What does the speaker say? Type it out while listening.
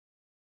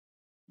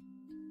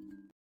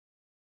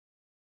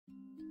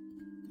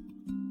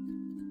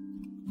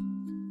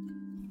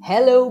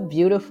Hello,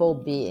 beautiful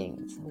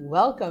beings.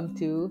 Welcome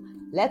to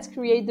Let's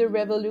Create the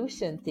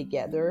Revolution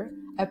Together,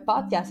 a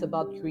podcast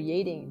about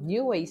creating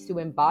new ways to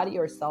embody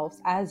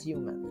ourselves as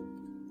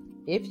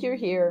human. If you're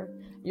here,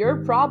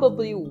 you're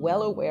probably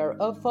well aware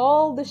of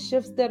all the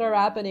shifts that are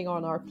happening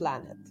on our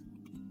planet.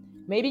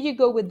 Maybe you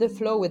go with the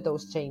flow with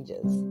those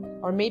changes,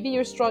 or maybe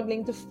you're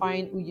struggling to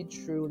find who you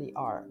truly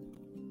are.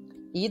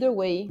 Either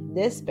way,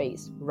 this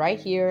space right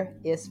here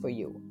is for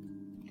you.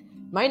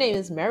 My name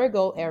is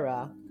Marigold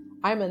Era.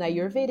 I'm an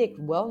Ayurvedic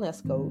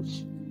wellness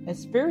coach, a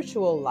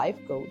spiritual life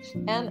coach,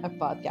 and a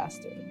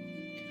podcaster.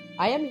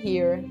 I am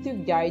here to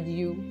guide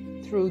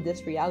you through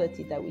this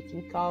reality that we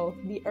can call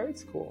the Earth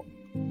School.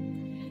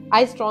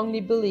 I strongly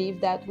believe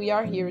that we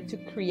are here to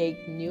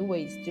create new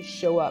ways to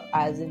show up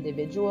as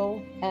individual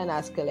and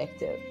as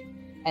collective,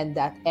 and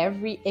that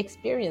every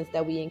experience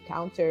that we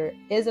encounter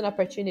is an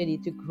opportunity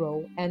to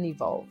grow and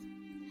evolve.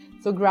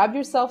 So grab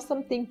yourself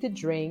something to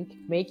drink,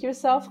 make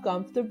yourself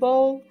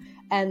comfortable,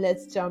 and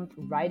let's jump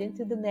right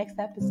into the next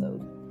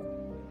episode.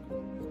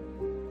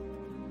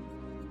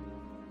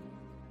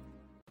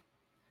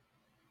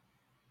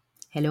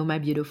 Hello, my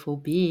beautiful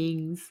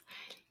beings.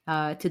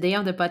 Today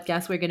on the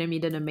podcast, we're going to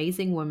meet an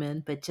amazing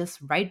woman. But just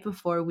right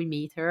before we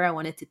meet her, I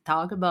wanted to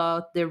talk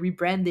about the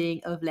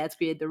rebranding of Let's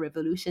Create the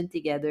Revolution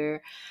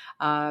Together,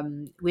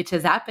 which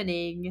is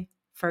happening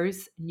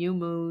first new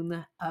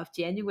moon of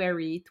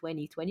January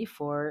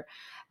 2024.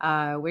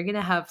 We're going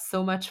to have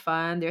so much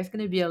fun. There's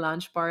going to be a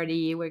lunch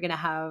party. We're going to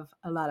have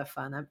a lot of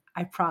fun.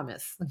 I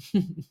promise.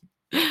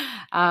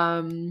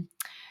 um,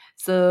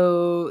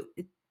 so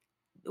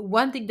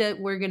one thing that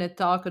we're going to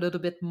talk a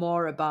little bit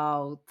more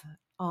about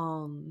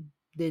on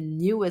the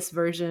newest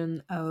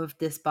version of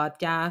this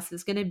podcast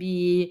is going to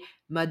be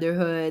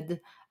motherhood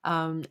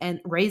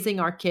and raising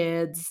our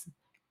kids,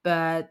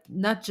 but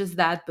not just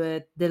that,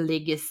 but the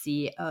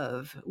legacy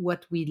of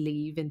what we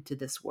leave into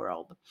this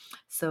world.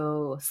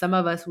 So some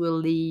of us will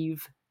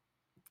leave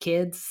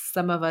kids,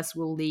 some of us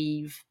will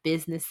leave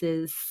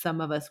businesses, some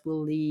of us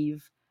will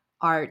leave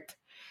art.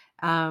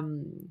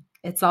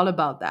 It's all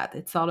about that.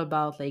 It's all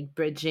about like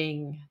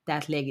bridging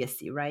that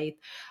legacy, right?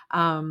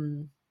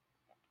 um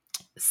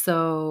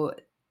so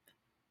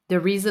the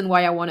reason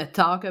why I want to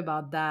talk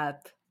about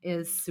that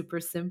is super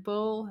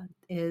simple,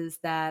 is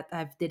that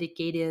I've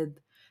dedicated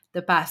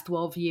the past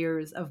 12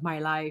 years of my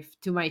life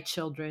to my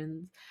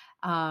children.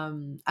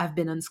 I've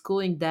been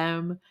unschooling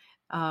them,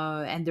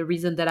 and the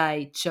reason that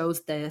I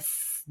chose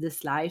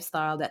this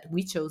lifestyle, that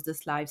we chose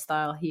this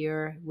lifestyle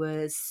here,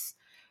 was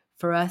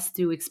for us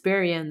to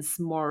experience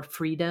more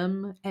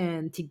freedom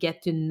and to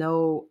get to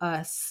know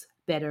us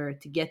better,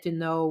 to get to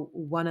know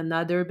one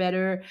another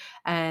better,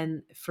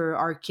 and for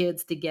our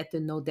kids to get to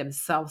know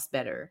themselves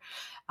better.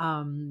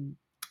 Um,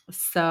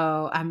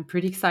 so I'm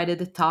pretty excited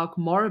to talk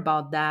more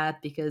about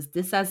that because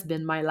this has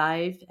been my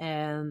life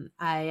and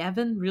I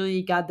haven't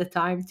really got the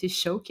time to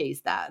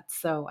showcase that.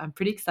 So I'm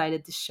pretty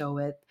excited to show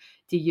it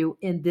to you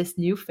in this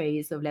new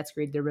phase of Let's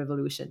Create the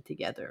Revolution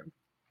Together.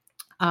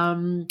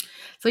 Um,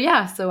 so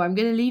I'm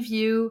gonna leave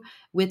you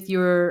with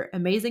your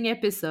amazing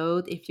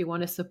episode. If you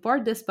want to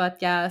support this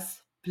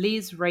podcast,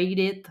 please rate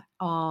it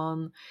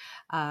on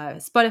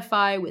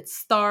Spotify with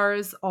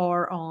stars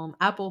or on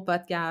Apple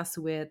Podcasts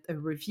with a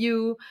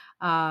review.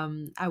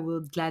 I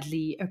will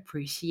gladly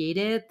appreciate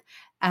it.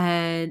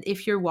 And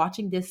if you're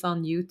watching this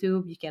on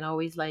YouTube, you can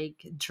always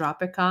like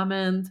drop a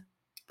comment,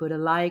 put a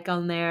like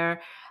on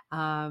there,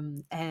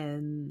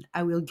 and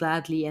I will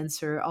gladly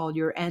answer all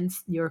your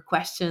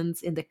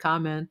questions in the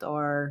comment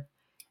or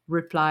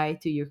reply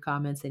to your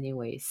comments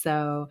anyway.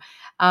 So,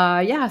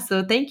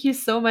 so thank you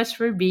so much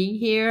for being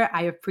here.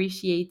 I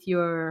appreciate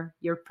your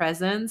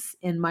presence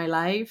in my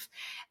life,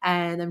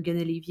 and I'm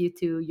gonna leave you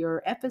to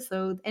your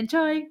episode.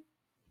 Enjoy.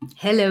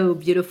 Hello,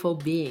 beautiful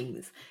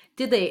beings.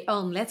 Today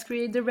on Let's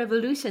Create the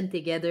Revolution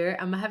Together,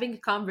 I'm having a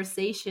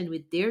conversation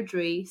with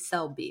Deirdre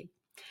Selby.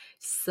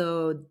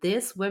 So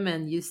this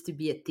woman used to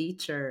be a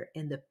teacher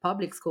in the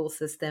public school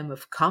system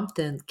of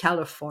Compton,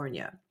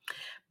 California.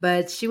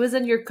 But she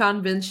wasn't your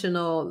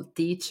conventional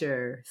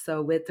teacher.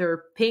 So with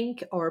her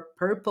pink or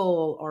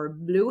purple or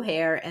blue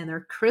hair and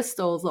her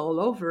crystals all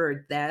over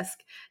her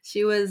desk,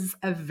 she was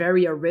a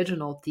very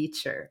original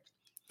teacher.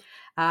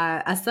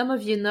 As some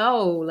of you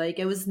know, like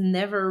I was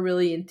never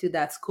really into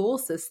that school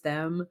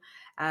system,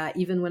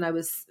 even when I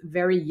was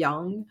very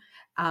young.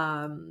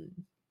 Um,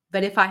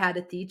 but if I had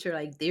a teacher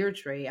like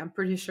Deirdre, I'm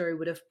pretty sure it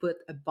would have put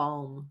a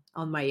balm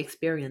on my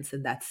experience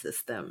in that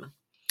system.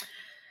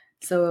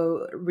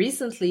 So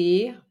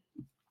recently,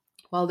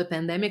 while the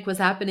pandemic was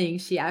happening,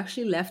 she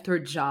actually left her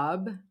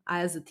job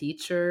as a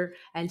teacher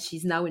and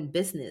she's now in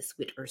business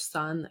with her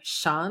son,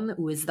 Sean,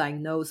 who is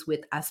diagnosed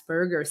with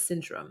Asperger's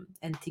syndrome.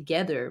 And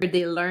together,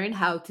 they learn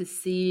how to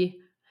see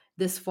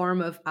this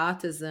form of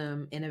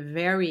autism in a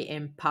very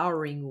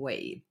empowering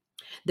way.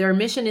 Their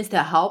mission is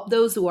to help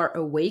those who are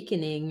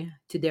awakening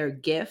to their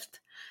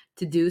gift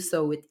to do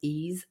so with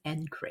ease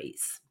and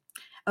grace.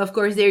 Of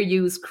course, they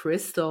use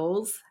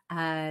crystals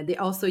They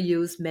also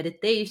use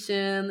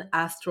meditation,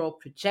 astral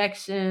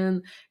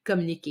projection,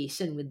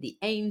 communication with the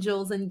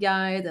angels and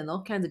guides, and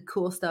all kinds of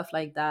cool stuff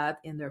like that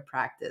in their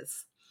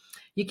practice.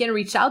 You can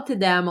reach out to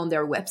them on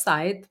their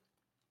website,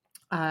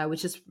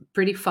 which is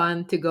pretty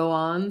fun to go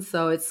on.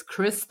 So it's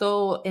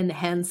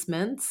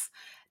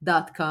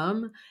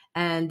crystalenhancements.com.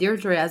 And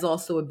Deirdre has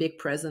also a big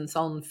presence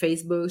on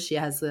Facebook. She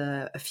has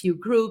a few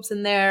groups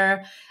in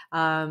there.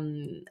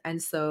 And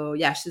so,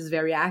 yeah, she's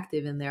very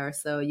active in there.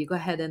 So you go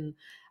ahead and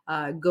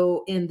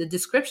go in the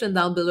description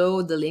down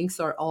below. The links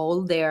are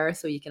all there.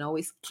 So you can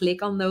always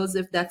click on those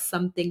if that's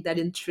something that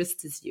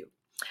interests you.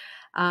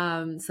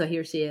 So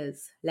here she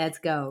is. Let's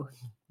go.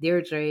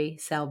 Deirdre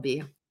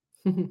Selby.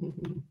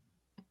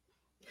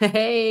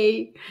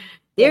 Hey,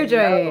 Hello.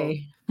 Deirdre.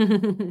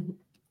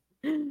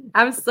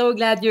 I'm so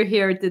glad you're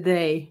here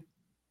today.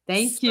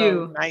 Thank So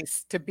you.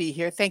 nice to be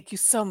here. Thank you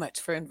so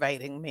much for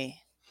inviting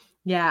me.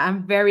 Yeah,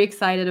 I'm very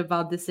excited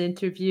about this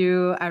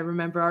interview. I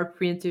remember our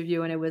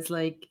pre-interview and it was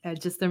like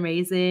just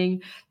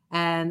amazing.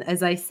 And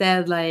as I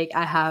said, like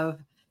I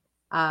have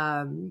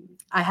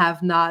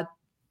not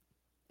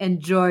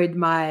enjoyed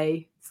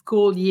my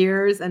school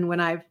years, and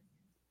when I've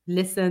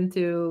listened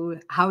to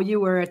how you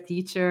were a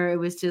teacher, it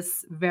was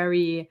just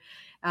very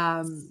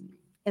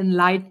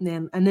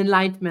enlightening, an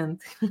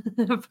enlightenment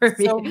for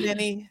So me.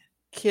 many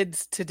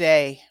kids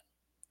today,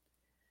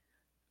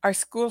 our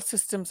school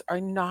systems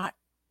are not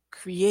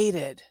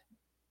created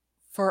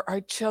for our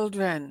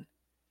children.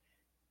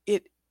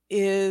 It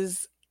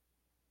is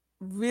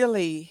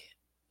really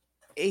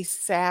a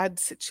sad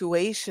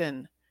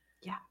situation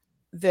Yeah.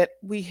 that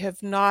we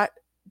have not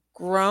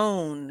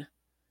grown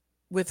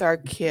with our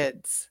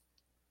kids.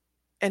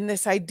 And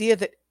this idea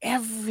that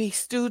every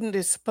student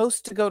is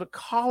supposed to go to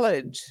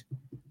college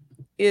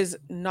is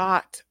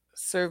not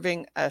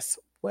serving us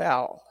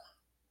well.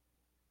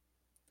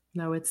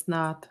 No, it's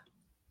not.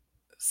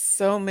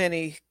 So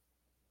many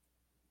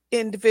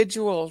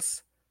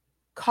individuals,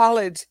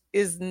 college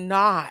is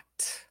not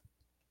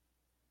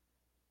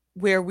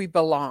where we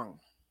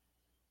belong.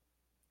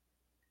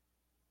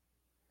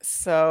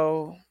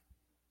 So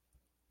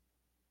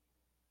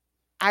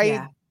I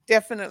Yeah.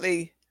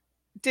 definitely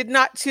did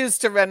not choose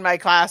to run my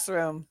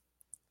classroom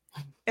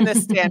in a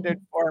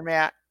standard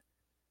format.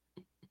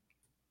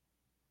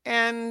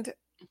 And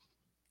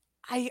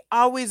I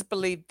always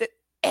believed that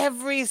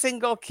every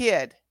single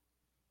kid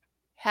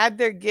had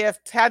their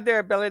gifts, had their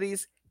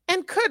abilities,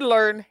 and could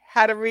learn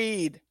how to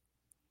read.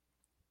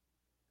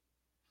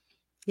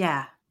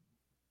 Yeah.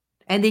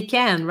 And they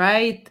can,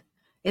 right?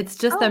 It's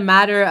just a Oh,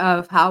 matter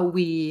of how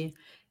we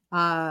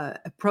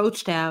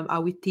approach them,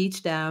 how we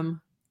teach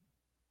them.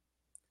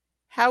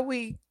 how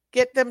we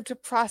get them to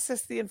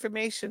process the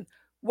information.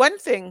 One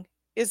thing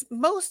is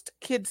most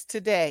kids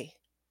today,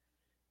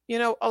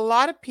 a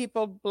lot of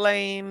people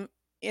blame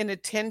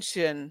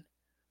inattention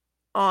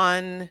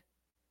on,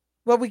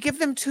 well, we give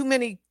them too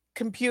many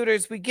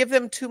computers, we give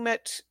them too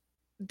much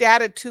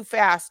data too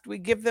fast, we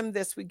give them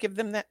this, we give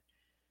them that,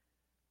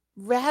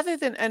 rather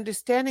than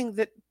understanding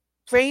that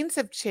brains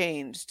have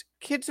changed,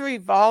 kids are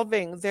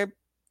evolving, they're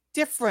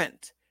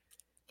different.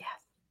 Yes.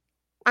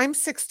 I'm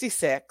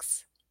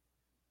 66.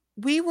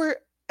 We were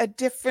a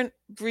different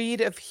breed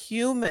of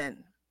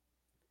human.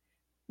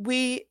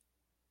 We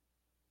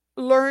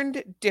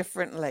learned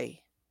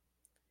differently.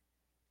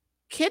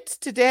 Kids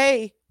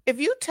today, if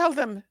you tell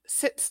them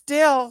sit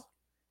still,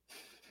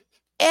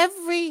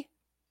 every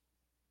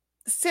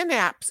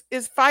synapse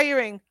is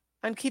firing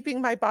on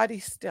keeping my body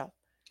still.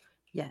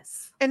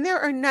 Yes. And there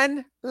are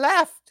none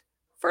left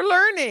for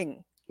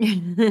learning.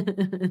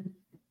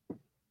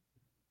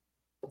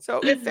 So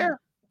if they're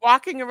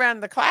walking around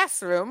the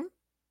classroom,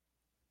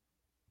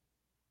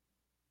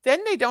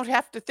 then they don't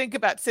have to think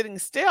about sitting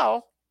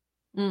still.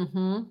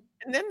 Mm-hmm.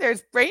 And then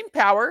there's brain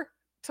power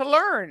to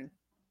learn.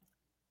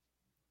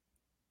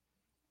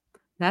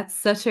 That's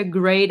such a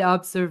great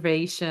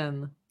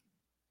observation.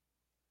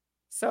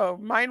 So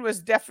mine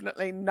was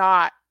definitely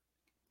not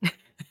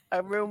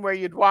a room where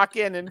you'd walk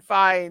in and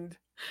find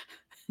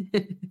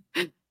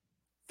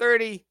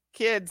 30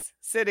 kids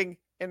sitting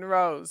in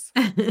rows.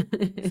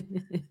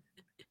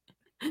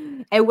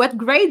 And what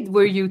grade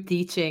were you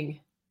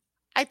teaching?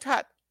 I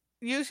taught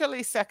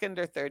usually second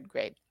or third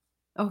grade,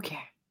 Okay.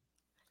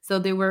 So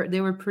they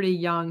were pretty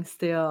young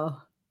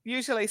still.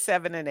 usually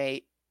 7 and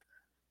 8.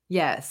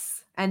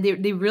 Yes. And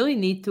they really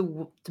need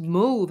to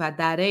move at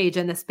that age,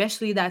 and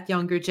especially that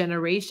younger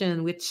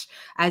generation, which,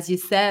 as you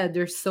said,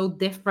 they're so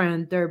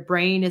different. Their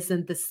brain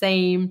isn't the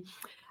same.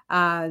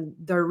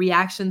 Their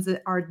reactions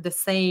are the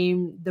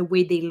same. The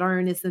way they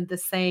learn isn't the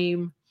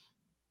same.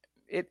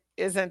 It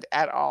isn't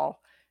at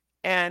all.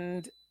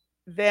 And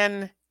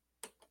then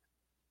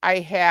I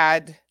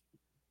had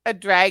a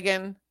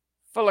dragon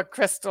full of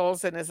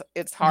crystals in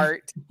its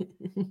heart.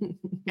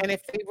 And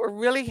if they were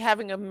really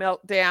having a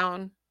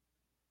meltdown,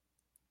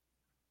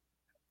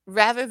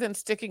 rather than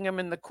sticking them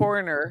in the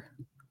corner,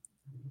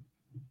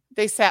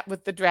 they sat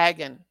with the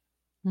dragon,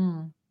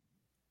 Hmm.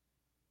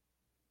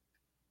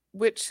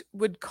 which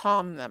would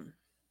calm them.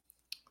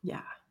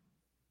 Yeah.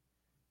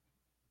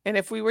 And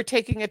if we were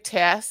taking a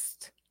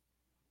test,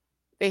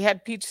 they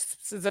had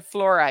pieces of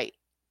fluorite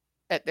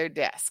at their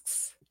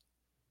desks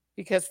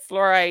because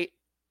fluorite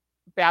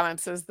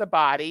balances the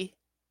body,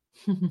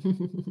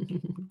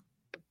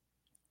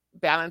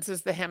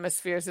 balances the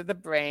hemispheres of the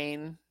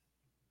brain.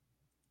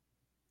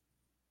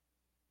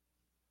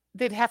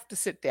 They'd have to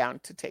sit down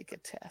to take a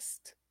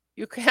test.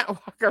 You can't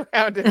walk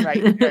around and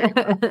write very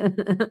well.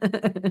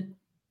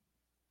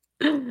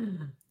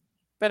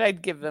 But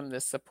I'd give them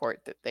the support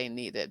that they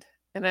needed.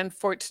 And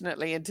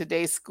unfortunately, in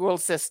today's school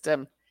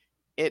system,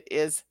 it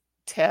is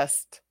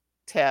test,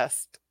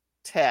 test,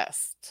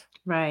 test.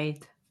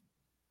 Right.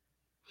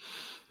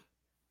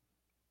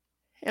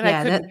 And I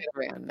Yeah, couldn't that get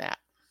around that.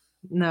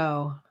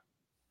 no.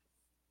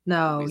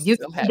 No, We you've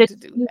still seen had the to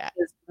do that.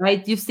 changes,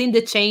 right? You've seen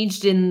the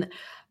change in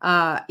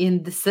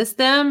the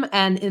system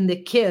and in the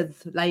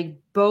kids. Like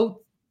both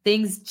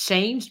things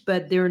changed,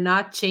 but they're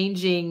not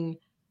changing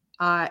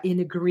in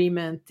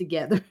agreement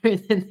together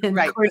in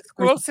Right. course. The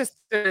school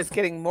system is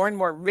getting more and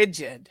more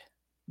rigid,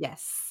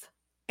 Yes.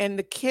 and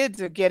the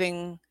kids are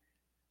getting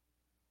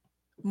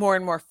more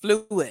and more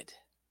fluid.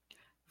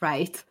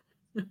 Right.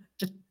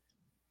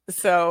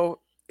 So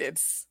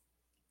it's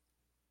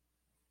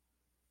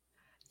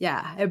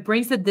Yeah, it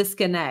brings a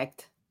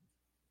disconnect.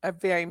 a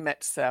very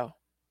much so.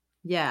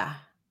 Yeah.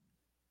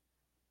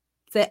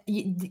 So,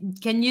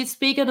 can you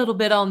speak a little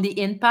bit on the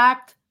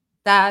impact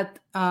that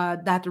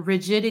that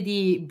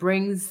rigidity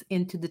brings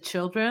into the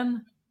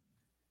children?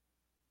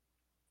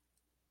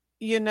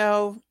 You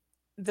know,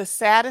 the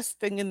saddest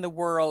thing in the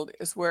world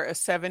is where a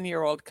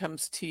 7-year-old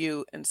comes to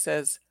you and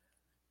says,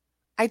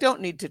 I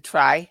don't need to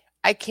try.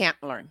 I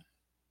can't learn.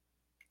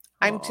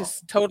 I'm Oh,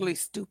 just totally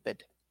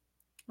stupid.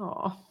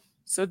 oh.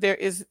 So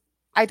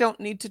I don't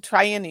need to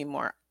try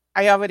anymore.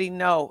 I already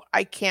know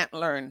I can't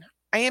learn.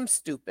 I am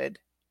stupid.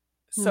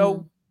 Hmm.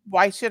 So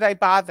why should I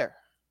bother?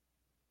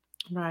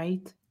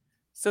 Right.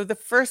 So the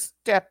first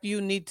step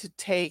you need to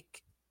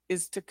take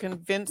is to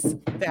convince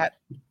that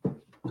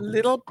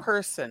little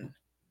person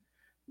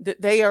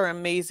that they are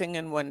amazing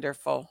and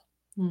wonderful.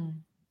 Hmm.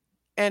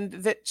 And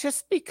that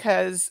just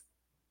because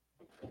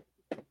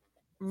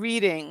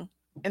reading,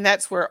 and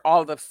that's where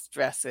all the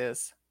stress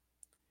is,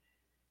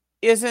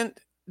 isn't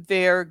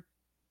their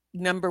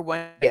number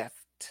one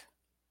gift,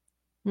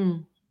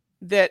 Hmm.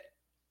 that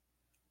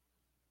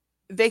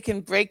they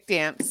can break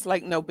dance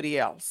like nobody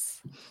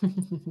else,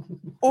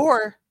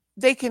 or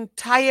they can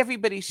tie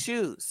everybody's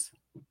shoes,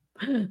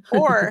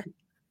 or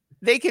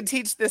they can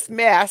teach this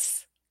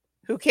mess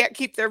who can't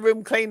keep their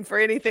room clean for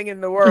anything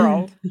in the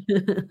world.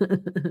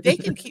 They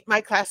can keep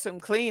my classroom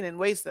clean in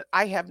ways that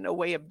I have no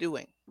way of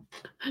doing.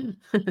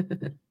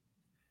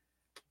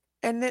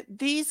 And that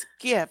these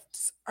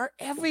gifts are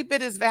every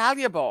bit as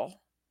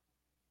valuable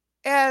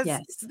as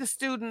Yes. the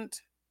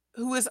student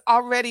who is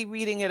already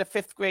reading at a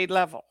fifth grade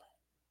level.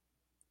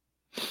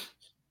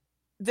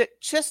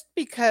 That just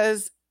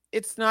because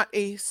it's not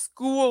a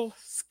school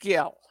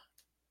skill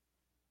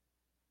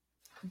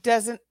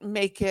doesn't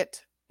make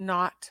it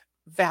not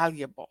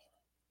valuable.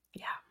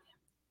 Yeah.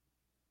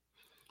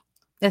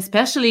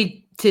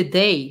 Especially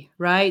today,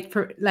 right?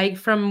 For like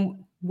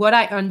from what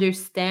I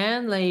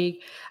understand,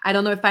 like I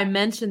don't know if I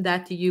mentioned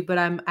that to you, but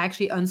I'm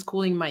actually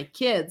unschooling my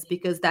kids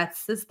because that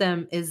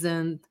system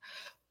isn't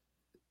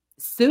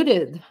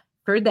suited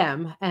for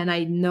them, and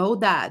I know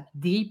that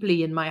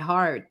deeply in my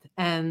heart,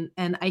 and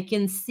I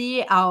can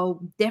see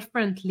how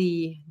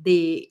differently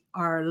they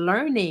are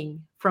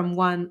learning from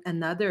one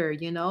another,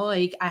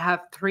 like I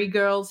have three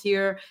girls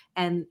here,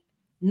 and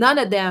none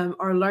of them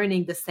are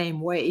learning the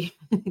same way.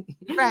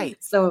 Right,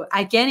 So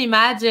I can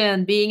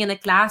imagine being in a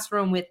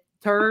classroom with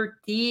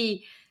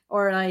 30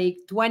 or like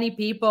 20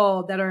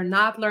 people that are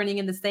not learning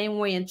in the same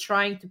way and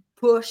trying to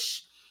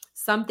push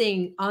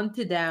something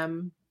onto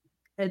them.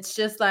 It's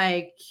just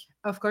like,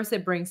 of course,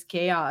 it brings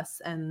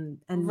chaos and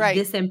right.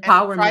 And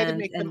try to disempowerment.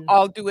 make them And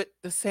all do it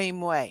the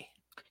same way.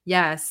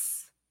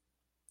 yes.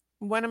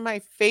 One of my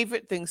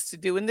favorite things to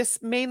do, and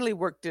this mainly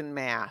worked in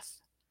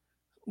math,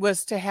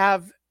 was to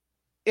have,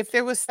 if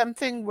there was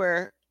something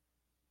where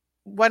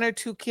one or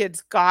two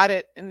kids got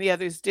it and the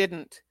others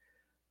didn't,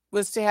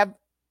 was to have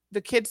the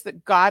kids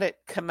that got it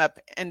come up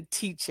and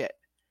teach it.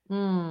 They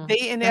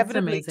That's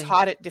inevitably amazing.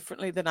 taught it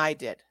differently than I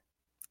did.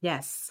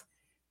 Yes.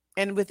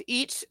 And with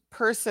each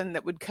person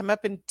that would come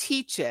up and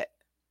teach it,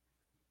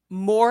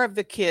 more of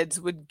the kids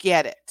would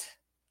get it.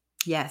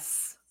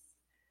 Yes.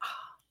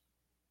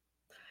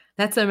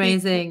 That's Be-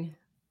 amazing.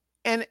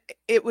 and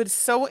it was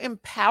so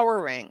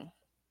empowering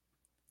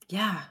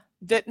Yeah.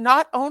 that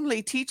not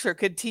only teacher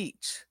could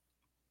teach.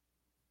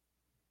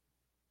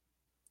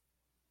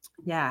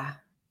 Yeah.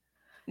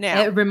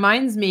 Now, It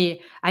reminds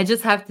me, I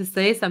just have to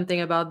say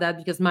something about that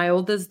because my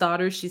oldest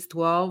daughter, she's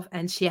 12,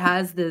 and she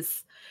has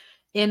this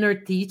inner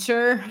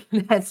teacher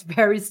that's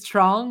very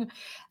strong.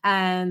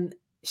 And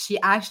she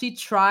actually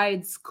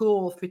tried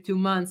school for 2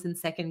 months in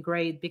second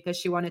grade because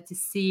she wanted to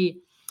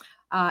see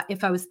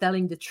if I was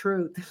telling the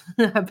truth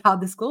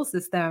about the school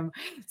system.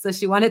 So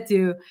she wanted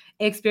to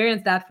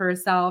experience that for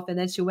herself. And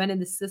then she went in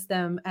the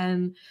system,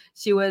 and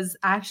she was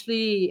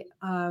actually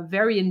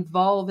very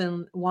involved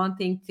in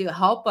wanting to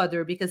help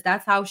other, because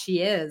that's how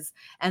she is.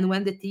 And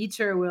when the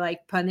teacher were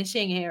like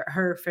punishing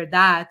her for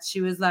that,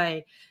 she was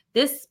like,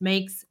 this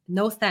makes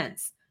no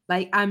sense.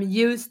 Like, I'm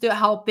used to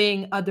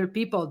helping other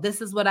people. This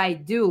is what I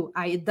do.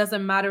 It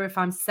doesn't matter if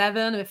I'm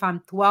 7, if I'm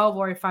 12,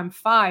 or if I'm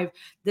 5.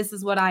 This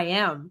is what I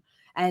am.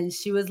 And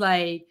she was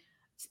like,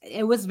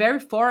 it was very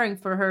foreign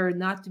for her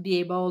not to be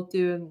able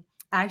to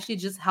actually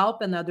just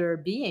help another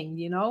being,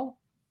 you know?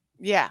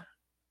 Yeah.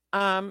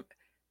 Um,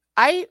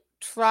 I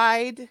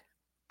tried.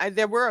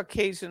 There were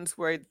occasions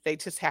where they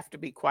just have to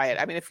be quiet.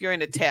 I mean, if you're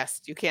in a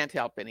test, you can't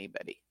help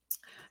anybody.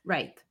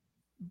 Right.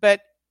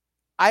 But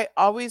I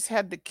always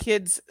had the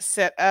kids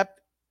set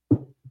up.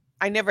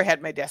 I never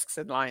had my desks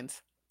in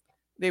lines.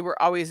 They were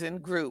always in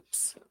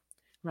groups.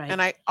 And Right.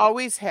 I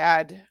always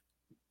had,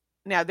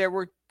 now there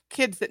were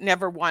kids that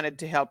never wanted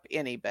to help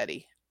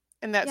anybody,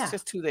 and that's Yeah.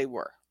 just who they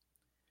were.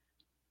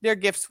 Their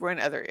gifts were in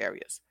other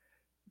areas.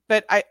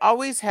 But I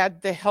always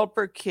had the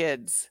helper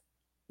kids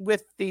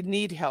with the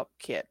need help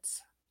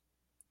kids,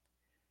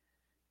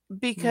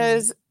 Mm.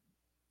 because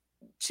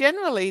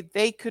generally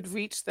they could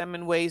reach them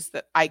in ways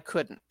that I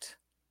couldn't.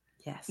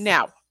 Yes.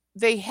 Now,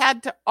 they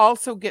had to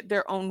also get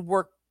their own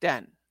work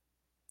done.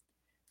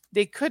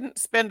 They couldn't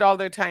spend all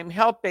their time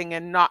helping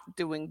and not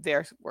doing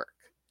their work,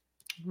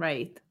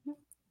 Right.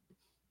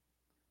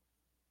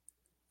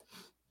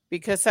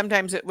 because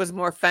sometimes it was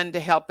more fun to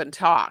help and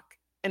talk,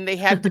 and they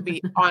had to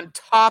be on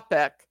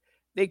topic.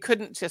 They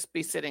couldn't just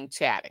be sitting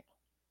chatting.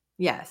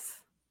 Yes.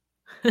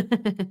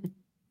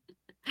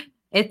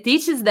 It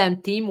teaches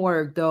them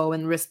teamwork, though,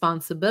 and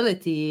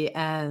responsibility,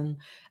 and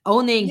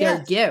owning their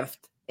Yes.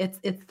 gift.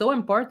 It's so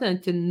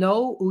important to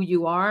know who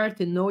you are,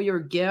 to know your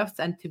gifts,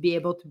 and to be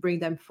able to bring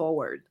them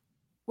forward.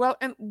 Well,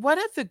 and one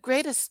of the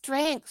greatest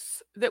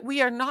strengths that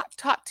we are not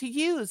taught to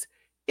use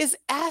is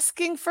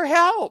asking for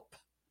help.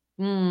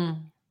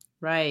 Mm.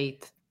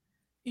 Right.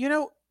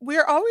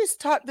 We're always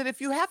taught that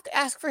if you have to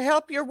ask for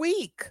help, you're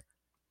weak.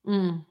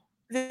 Mm.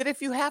 That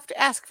if you have to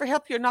ask for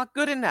help, you're not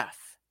good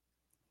enough.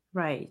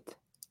 Right.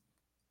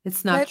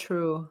 It's not But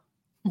true.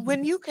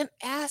 when you can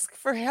ask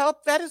for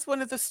help, that is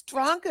one of the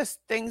strongest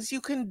things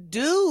you can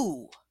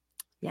do,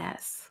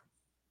 Yes.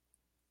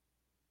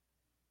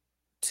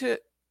 to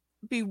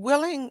be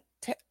willing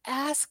to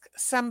ask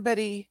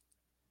somebody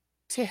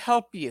to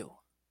help you.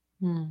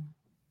 Mm.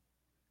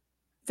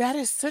 That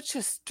is such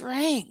a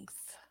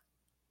strength.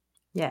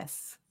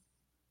 Yes.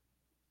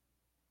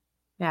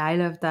 Yeah, I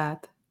love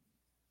that.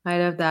 I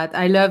love that.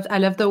 I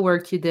love the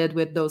work you did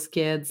with those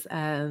kids,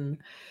 and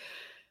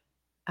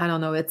I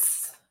don't know,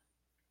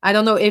 I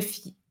don't know if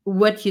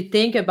what you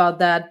think about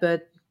that,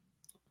 but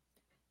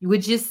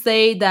would you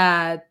say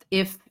that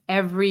if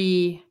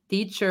every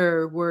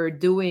teacher were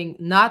doing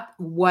not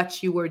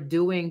what you were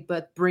doing,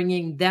 but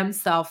bringing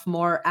themselves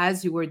more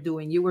as you were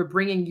doing, you were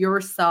bringing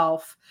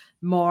yourself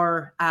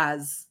more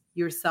as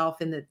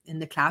yourself in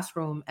the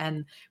classroom,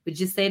 and would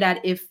you say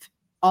that if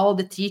all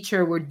the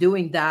teacher were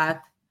doing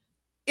that,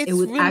 it It's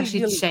would really,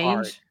 actually really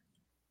hard. change?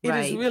 It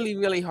is Right. really,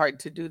 really hard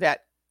to do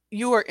that.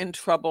 You are in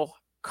trouble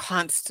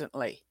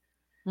constantly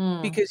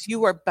Mm, because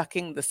you are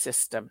bucking the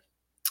system.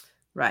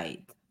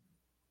 right.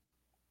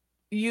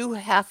 You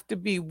have to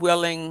be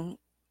willing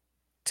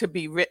to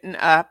be written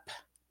up.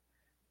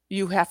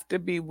 You have to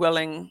be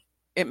willing.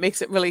 It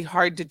makes it really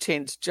hard to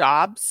change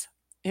jobs.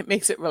 It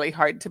makes it really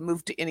hard to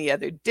move to any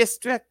other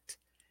district.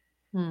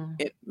 Mm,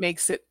 It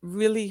makes it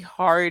really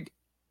hard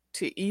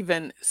to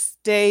even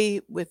stay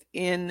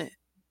within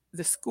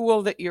the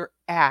school that you're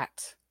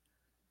at,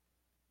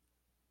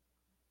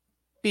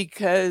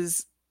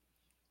 because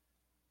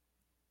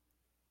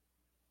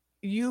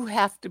you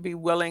have to be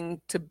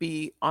willing to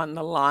be on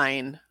the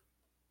line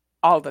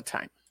all the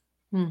time.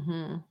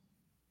 mhm.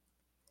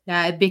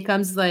 Yeah, it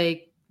becomes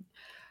like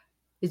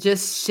it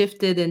just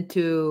shifted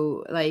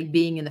into like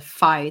being in a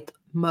fight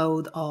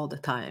mode all the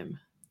time.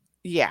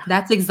 Yeah,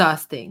 That's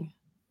exhausting.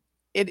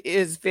 it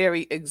is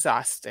very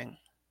exhausting.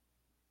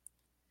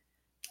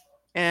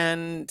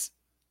 And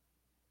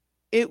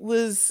it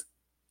was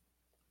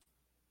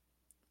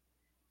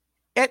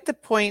at the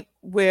point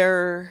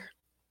where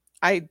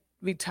I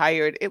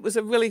retired, it was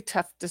a really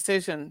tough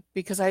decision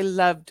because I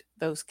loved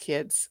those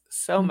kids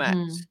so much.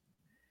 Mhm.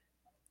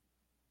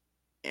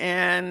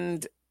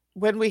 And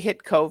when we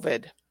hit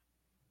COVID,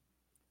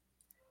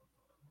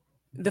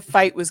 the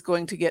fight was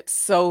going to get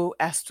so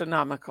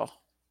astronomical,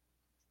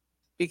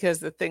 because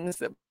the things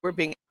that were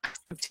being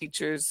asked of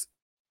teachers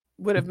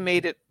would have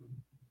made it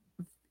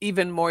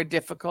even more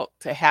difficult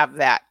to have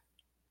that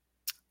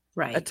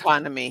Right.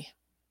 autonomy.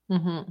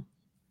 Mhm.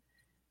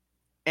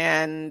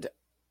 And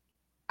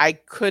I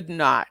could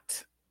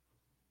not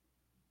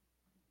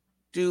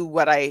do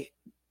what I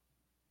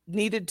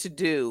needed to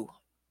do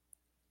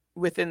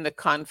within the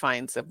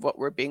confines of what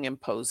were being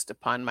imposed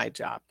upon my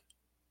job.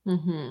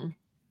 Mhm.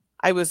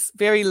 I was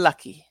very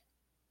lucky.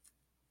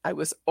 I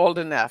was old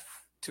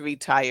enough to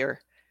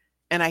retire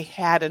and I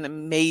had an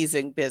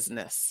amazing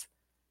business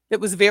that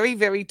was very,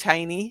 very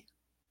tiny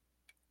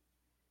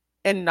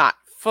and not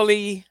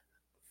fully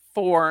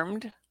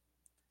formed,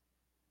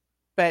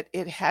 but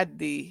it had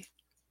the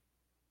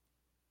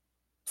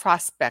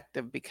prospect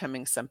of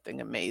becoming something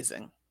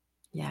amazing.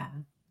 Yeah.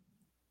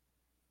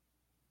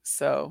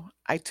 So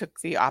I took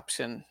the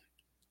option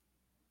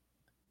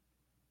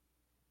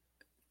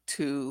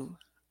to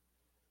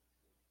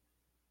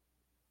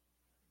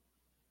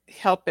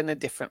help in a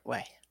different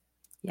way.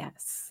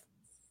 Yes.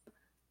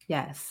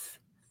 Yes.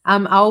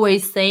 I'm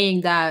always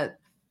saying that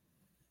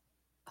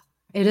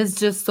it is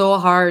just so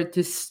hard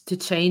to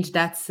change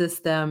that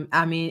system.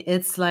 I mean,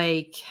 it's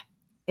like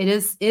it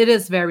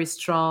is very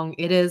strong.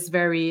 It is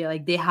very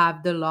like they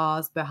have the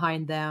laws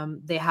behind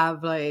them. They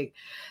have like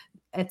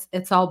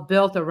it's all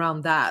built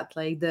around that.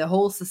 Like the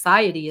whole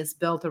society is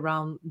built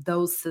around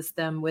those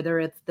system, whether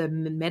it's the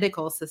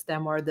medical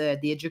system or the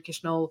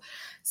educational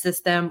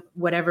system,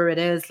 whatever it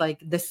is. Like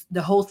this,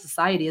 the whole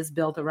society is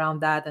built around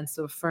that. And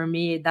so for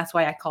me, that's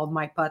why I called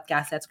my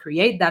podcast "Let's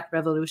Create That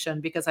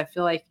Revolution," because I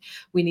feel like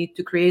we need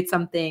to create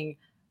something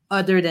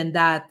other than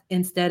that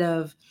instead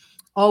of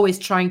always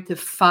trying to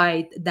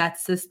fight that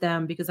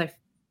system, because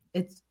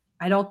it's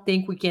I don't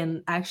think we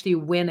can actually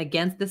win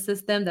against the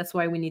system. That's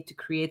why we need to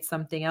create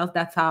something else.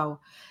 That's how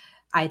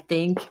I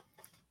think.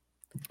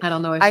 I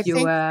don't know I if you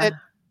think that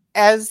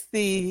as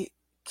the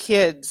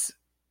kids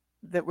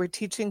that we're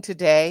teaching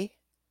today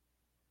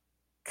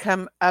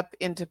come up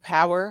into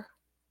power,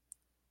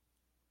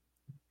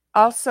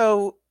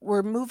 also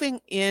we're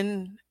moving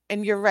in,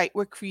 and you're right,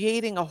 we're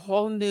creating a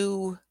whole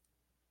new,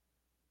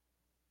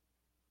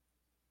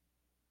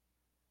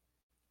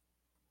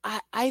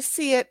 I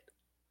see it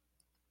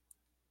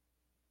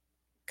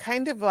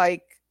kind of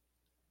like,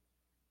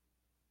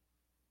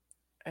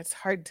 it's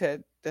hard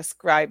to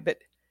describe, but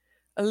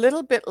a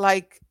little bit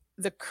like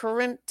the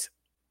current,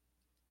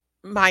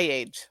 my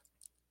age.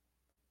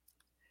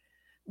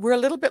 We're a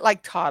little bit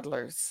like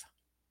toddlers.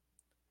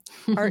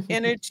 Our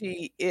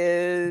energy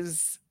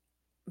is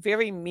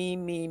very me,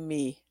 me,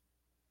 me.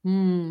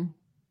 Hmm.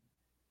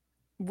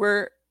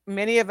 We're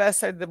Many of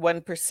us are the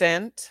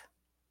 1%.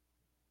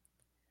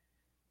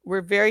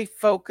 We're very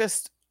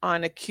focused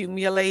on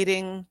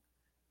accumulating,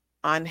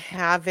 on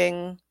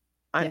having,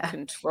 on Yeah.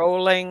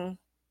 controlling.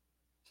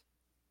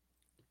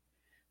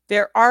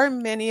 There are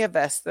many of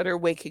us that are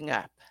waking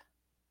up.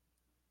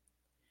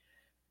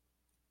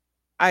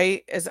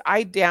 As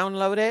I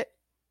download it,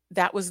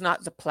 that was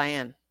not the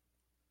plan.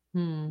 The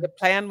Hmm.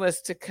 plan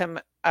was to come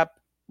up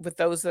with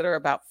those that are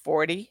about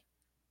 40,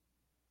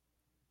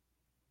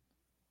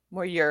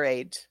 more your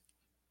age,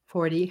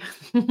 40.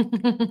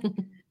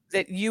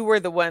 that you were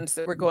the ones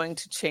that were going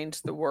to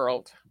change the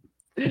world.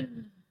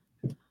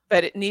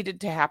 But it needed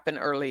to happen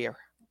earlier.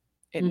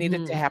 It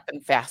needed to Hmm.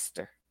 happen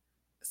faster.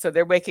 So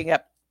they're waking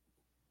up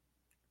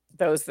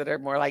those that are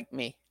more like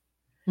me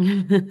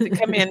to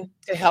come in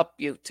to help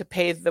you, to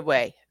pave the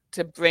way,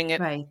 to bring it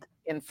Right.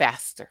 in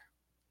faster.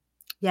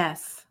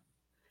 Yes.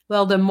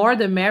 Well, the more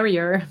the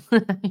merrier.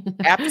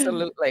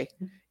 Absolutely.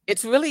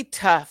 It's really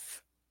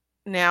tough.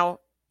 Now,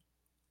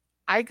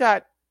 I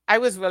got I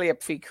was really a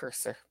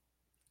precursor.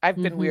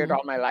 I've been weird Hmm.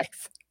 all my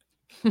life.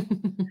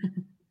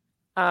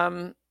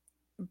 Um,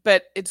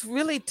 but it's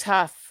really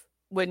tough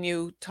when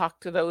you talk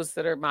to those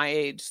that are my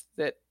age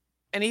that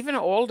and even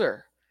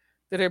older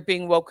that are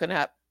being woken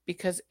up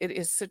because it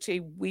is such a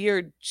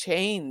weird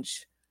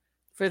change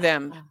for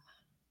them Yeah.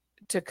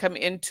 to come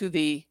into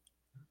the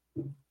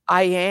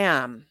I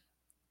am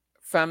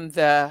from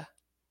the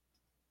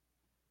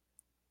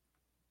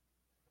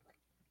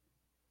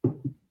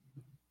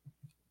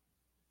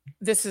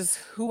this is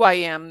who I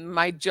am,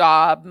 my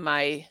job,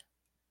 my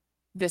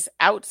this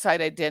outside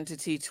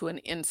identity to an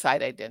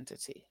inside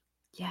identity.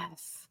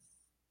 Yes.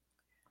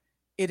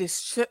 It is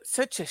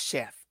such a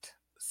shift,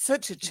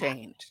 such a Yeah.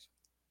 change.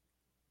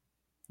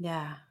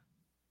 Yeah.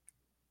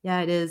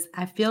 Yeah, it is.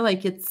 I feel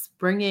like it's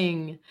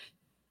bringing,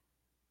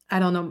 I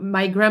don't know,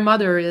 my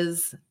grandmother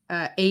is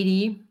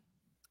 80,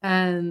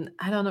 and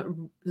I don't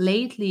know,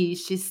 lately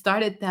she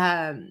started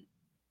to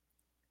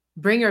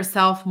bring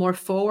herself more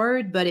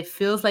forward, but it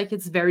feels like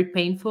it's very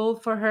painful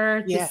for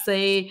her to Yes,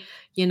 say,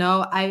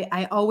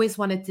 I always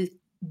wanted to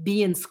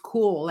be in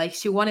school. Like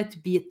she wanted to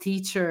be a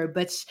teacher,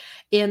 but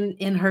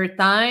in her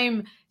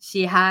time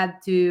she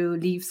had to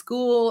leave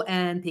school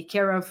and take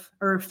care of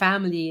her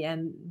family,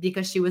 and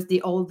because she was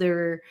the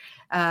older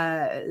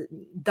uh,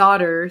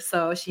 daughter,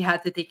 so she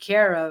had to take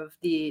care of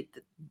the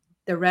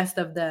rest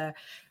of the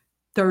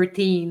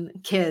 13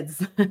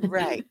 kids.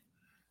 right.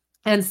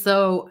 And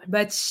so,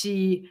 but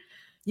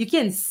you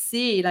can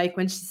see, like,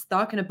 when she's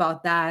talking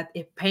about that,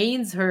 it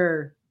pains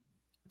her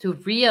to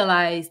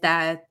realize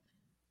that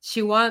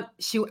she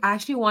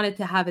actually wanted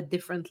to have a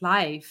different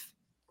life,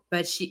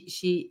 but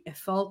she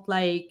felt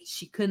like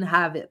she couldn't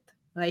have it.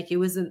 Like it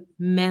wasn't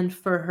meant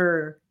for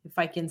her, if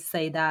I can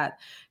say that.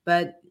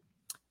 But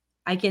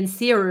I can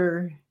see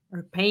her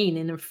pain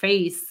in her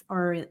face,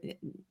 or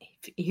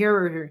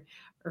hear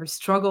her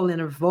struggle in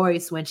her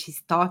voice when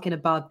she's talking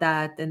about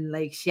that, and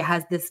like she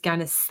has this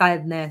kind of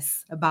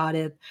sadness about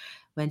it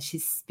when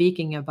she's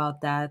speaking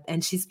about that,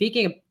 and she's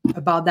speaking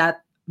about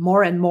that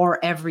more and more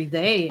every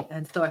day.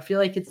 And so I feel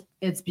like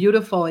it's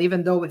beautiful,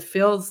 even though it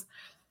feels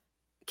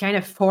kind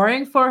of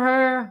foreign for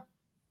her.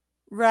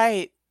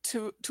 Right.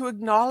 To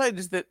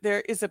acknowledge that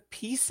there is a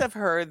piece of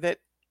her that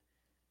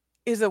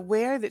is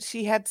aware that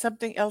she had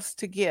something else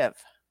to give.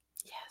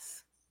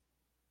 Yes.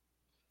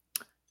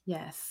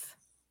 Yes.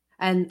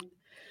 And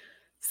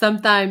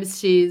sometimes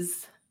she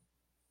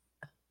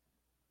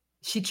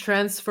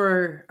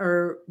transfer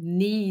her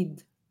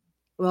need,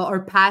 well, or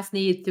past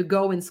need to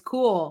go in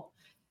school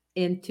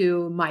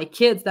into my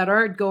kids that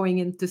aren't going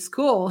into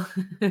school.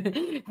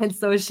 And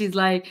so she's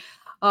like,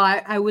 oh,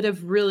 I would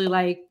have really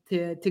liked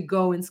to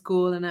go in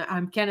school, and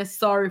I'm kind of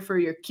sorry for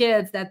your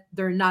kids that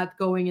they're not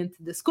going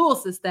into the school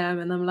system.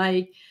 And I'm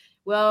like,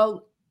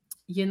 well,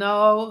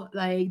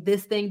 like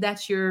this thing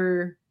that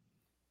you're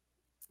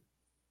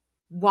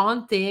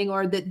wanting,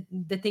 or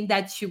the thing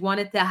that you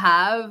wanted to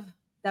have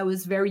that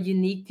was very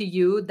unique to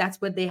you,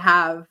 that's what they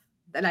have.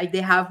 Like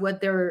they have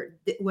what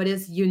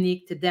is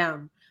unique to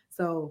them.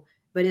 So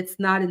but it's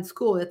not in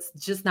school, it's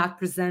just not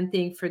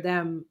presenting for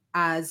them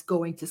as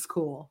going to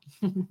school.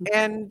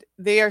 And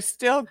they are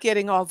still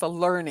getting all the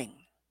learning.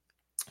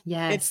 It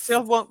Yes.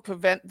 still won't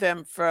prevent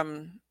them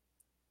from,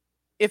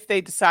 if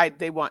they decide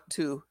they want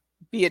to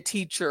be a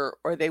teacher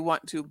or they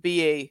want to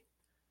be a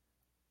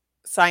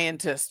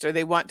scientist or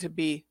they want to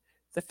be,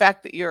 the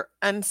fact that you're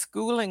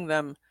unschooling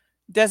them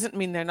doesn't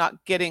mean they're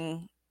not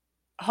getting,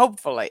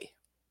 hopefully,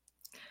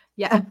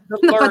 Yeah. the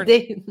No,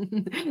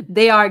 learning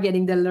they are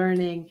getting the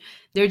learning.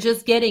 They're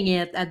just getting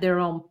it at their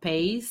own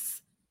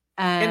pace,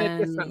 in a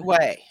different and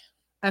way.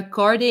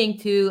 according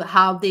to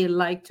how they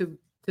like to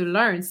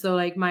learn. So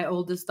like my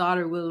oldest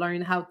daughter will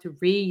learn how to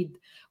read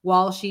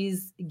while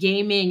she's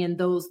gaming, and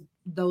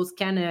those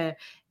kind of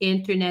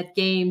internet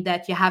game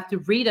that you have to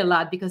read a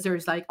lot because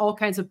there's like all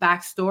kinds of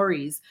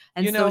backstories,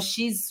 and You so know,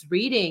 she's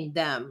reading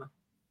them.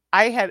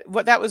 I had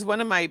what that was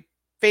one of my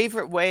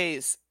favorite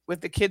ways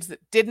with the kids that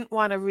didn't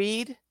want to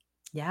read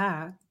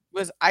Yeah.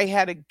 was I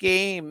had a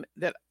game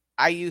that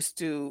I used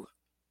to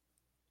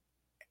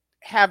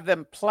have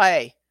them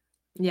play.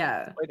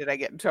 Yeah. Boy, did I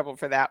get in trouble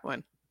for that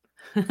one.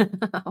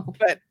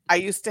 But I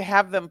used to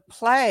have them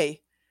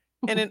play,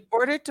 and in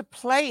order to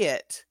play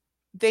it,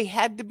 they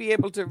had to be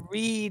able to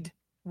read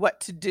what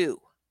to do.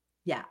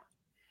 Yeah.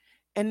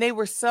 And they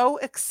were so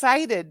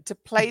excited to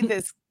play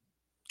this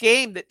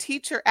game that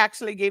teacher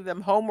actually gave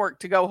them homework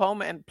to go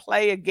home and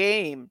play a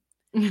game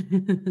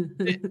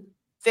that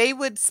they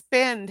would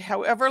spend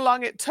however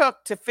long it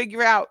took to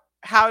figure out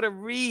how to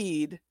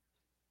read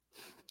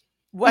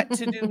what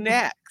to do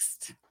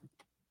next.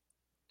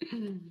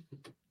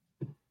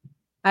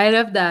 I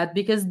love that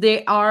because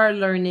they are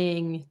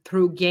learning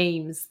through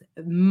games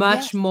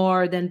much Yes,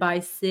 more than by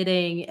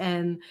sitting.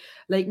 And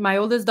like my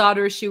oldest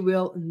daughter, she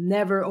will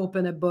never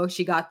open a book.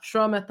 She got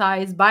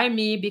traumatized by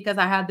me because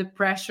I had the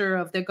pressure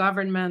of the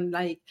government,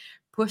 like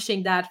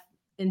pushing that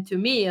into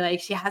me.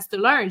 Like she has to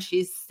learn.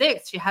 She's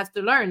 6. She has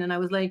to learn. And I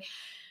was like,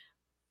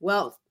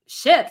 well,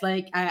 shit.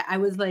 Like I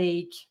was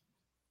like,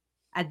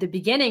 at the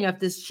beginning of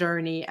this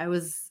journey, I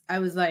was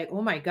like,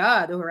 oh my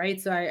god, all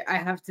right, so I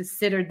have to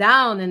sit her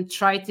down and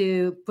try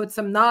to put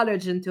some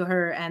knowledge into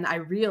her, and I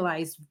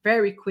realized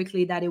very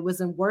quickly that it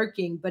wasn't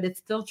working, but it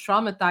still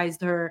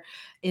traumatized her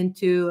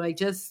into like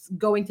just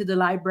going to the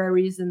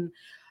libraries and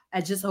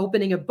just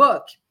opening a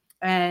book.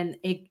 And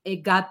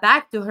it got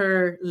back to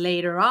her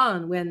later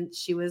on when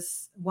she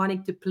was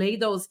wanting to play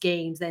those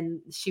games,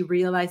 and she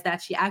realized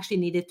that she actually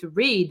needed to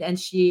read, and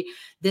she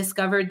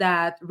discovered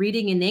that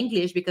reading in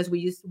English, because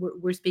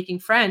we're speaking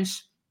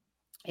French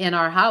in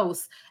our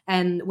house.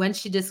 And when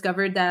she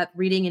discovered that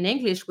reading in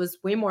English was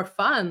way more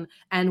fun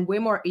and way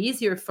more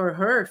easier for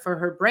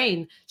her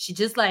brain, she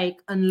just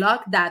like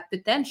unlocked that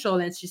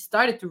potential, and she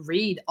started to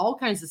read all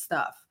kinds of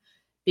stuff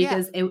yeah,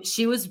 because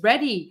she was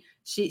ready.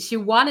 She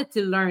wanted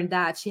to learn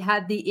that. She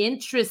had the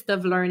interest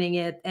of learning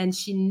it, and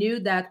she knew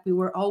that we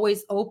were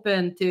always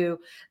open to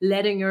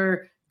letting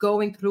her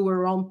going through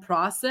her own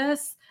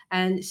process,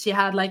 and she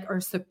had like our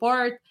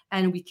support,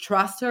 and we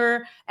trust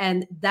her.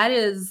 And that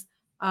is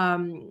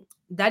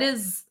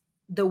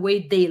the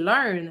way they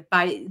learn,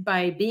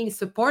 by being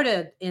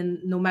supported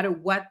in no matter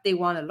what they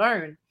want to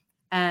learn.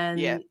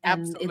 yes,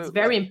 And it's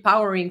very absolutely.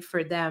 empowering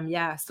for them.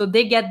 Yeah, so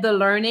they get the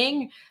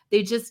learning,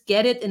 they just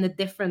get it in a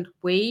different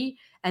way.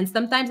 And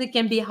sometimes it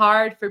can be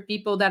hard for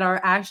people that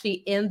are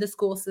actually in the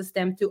school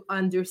system to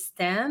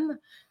understand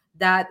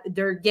that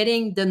they're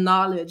getting the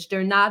knowledge,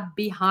 they're not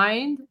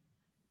behind,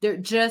 they're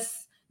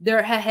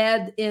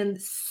ahead in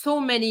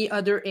so many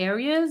other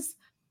areas.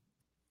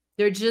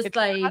 They're just It's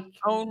not like,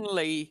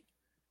 only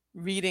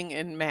reading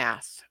and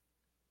math.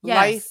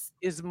 Life yes.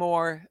 is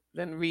more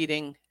than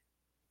reading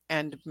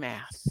and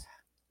math.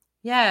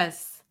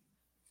 Yes.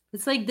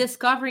 It's like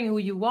discovering who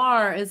you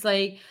are. It's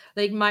like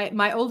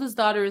my oldest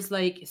daughter is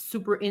like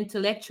super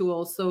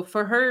intellectual. So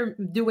for her,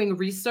 doing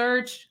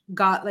research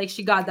got like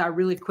she got that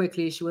really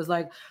quickly. She was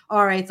like,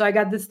 "All right, so I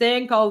got this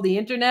thing called the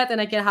internet, and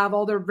I can have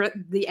all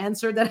the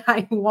answer that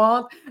I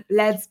want.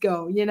 Let's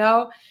go," you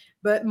know.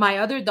 But my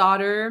other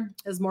daughter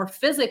is more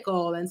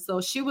physical, and so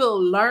she will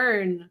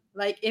learn.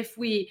 Like if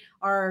we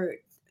are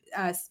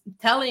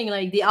telling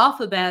like the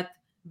alphabet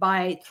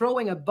by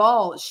throwing a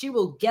ball, she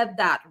will get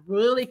that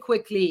really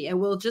quickly and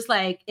will just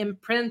like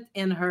imprint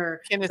in her.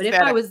 But if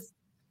I Kinesthetic. was,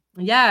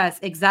 yes,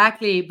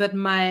 exactly. But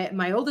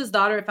my oldest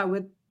daughter, if I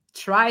would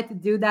try to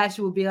do that,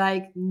 she would be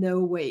like, no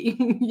way,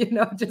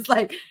 just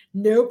like,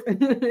 nope,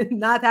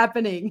 not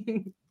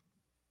happening.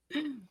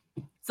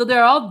 So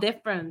they're all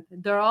different.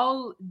 They're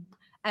all,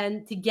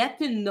 and to get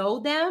to know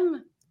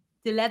them,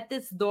 to let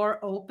this door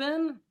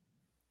open,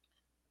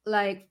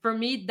 like for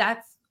me,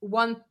 that's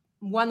one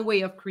way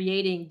of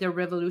creating the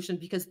revolution,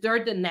 because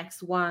they're the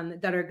next one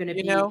that are going to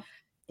You be know,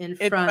 in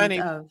it's front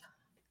funny of.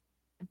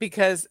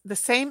 because the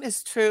same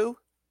is true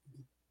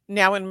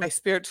now in my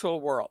spiritual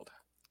world.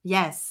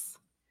 Yes.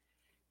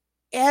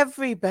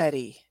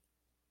 Everybody,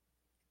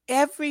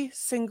 every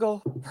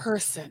single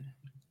person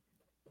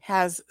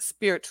has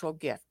spiritual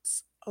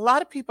gifts. A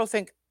lot of people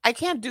think, I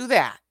can't do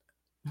that.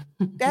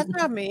 That's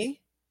not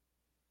me.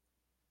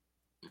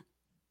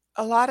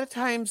 A lot of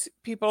times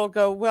people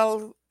go,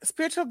 well,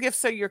 spiritual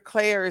gifts are your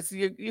clairs.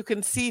 You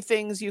can see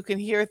things, you can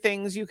hear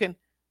things, you can,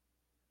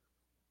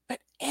 but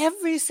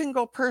every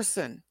single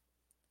person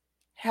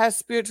has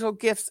spiritual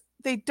gifts.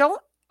 They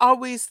don't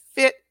always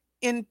fit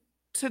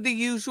into the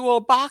usual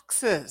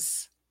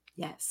boxes.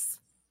 Yes.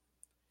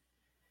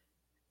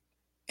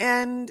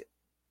 And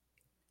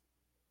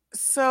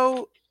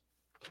so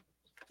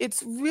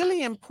it's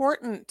really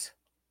important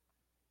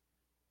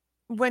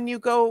when you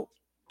go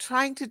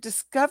trying to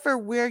discover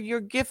where your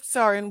gifts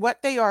are and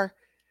what they are,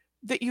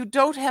 that you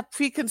don't have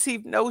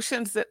preconceived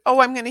notions that, oh,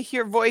 I'm going to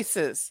hear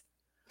voices,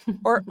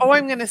 or oh,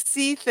 I'm going to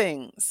see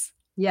things,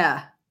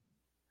 Yeah.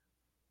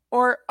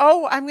 or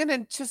oh, I'm going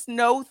to just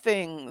know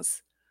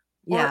things,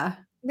 or Yeah.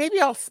 maybe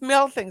I'll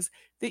smell things,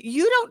 that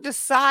you don't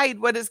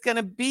decide what it's going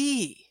to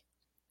be.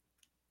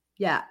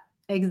 Yeah.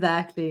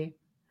 Exactly.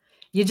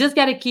 You just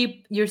got to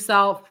keep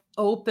yourself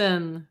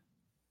open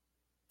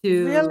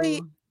Really to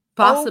open,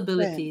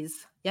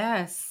 possibilities.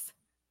 Yes.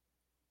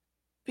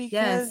 because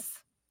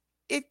Yes.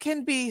 it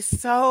can be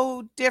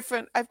so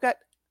different. I've got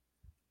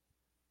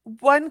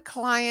one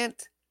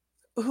client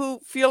who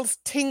feels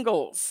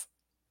tingles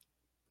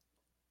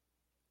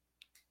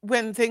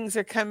when things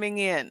are coming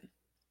in.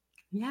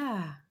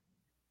 Yeah.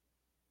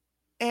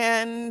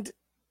 And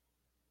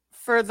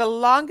for the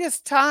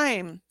longest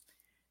time,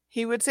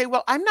 he would say,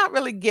 well, I'm not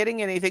really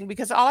getting anything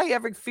because all I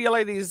ever feel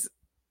are these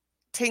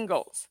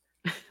tingles.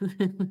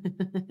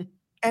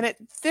 And at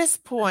this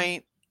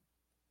point,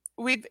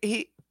 we've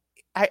he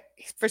I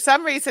for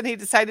some reason he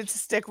decided to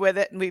stick with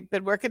it, and we've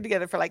been working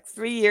together for like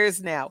 3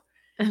 years now.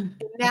 And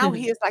now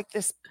he is like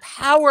this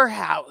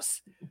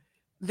powerhouse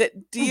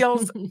that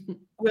deals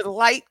with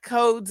light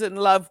codes and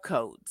love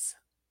codes.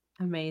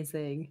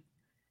 Amazing.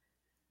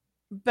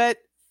 But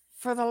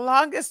for the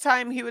longest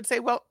time, he would say,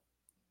 well,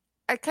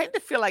 I kind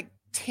of feel like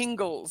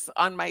tingles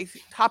on my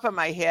top of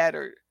my head,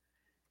 or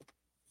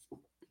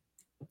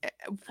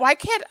why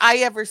can't I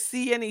ever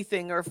see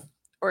anything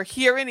or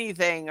hear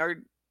anything,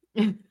 or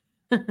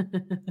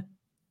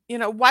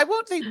why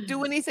won't they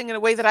do anything in a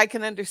way that I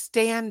can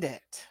understand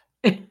it?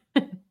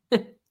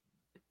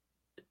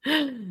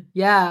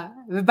 Yeah,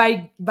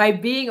 by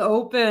being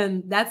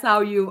open, that's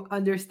how you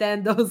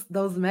understand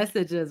those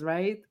messages,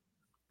 right?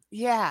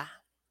 Yeah,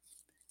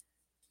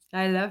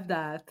 I love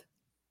that.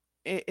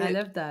 it, I it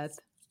love that.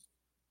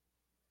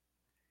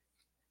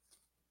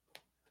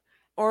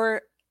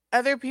 or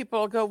other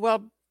people go,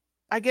 well,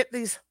 I get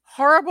these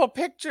horrible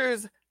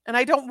pictures and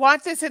I don't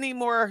want this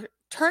anymore.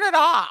 Turn it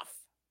off.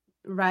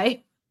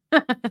 Right?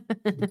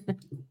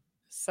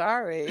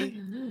 Sorry.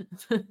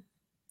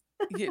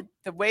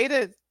 The way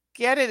to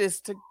get it is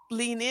to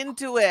lean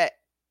into it.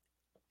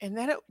 And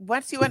then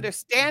once you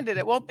understand it,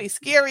 it won't be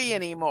scary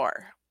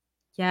anymore.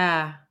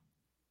 Yeah.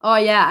 Oh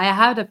yeah, I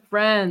had a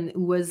friend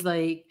who was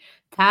like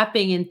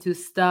tapping into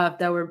stuff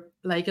that were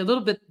like a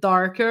little bit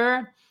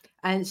darker,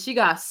 and she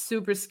got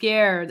super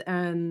scared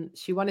and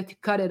she wanted to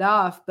cut it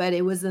off, but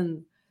it was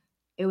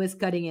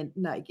cutting it,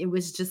 like it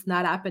was just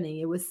not happening.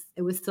 It was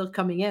still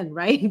coming in,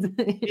 right?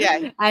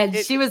 Yeah. And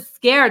It she was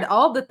scared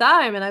all the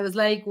time, and I was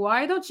like,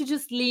 why don't you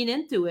just lean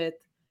into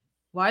it?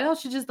 Why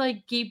don't you just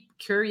like keep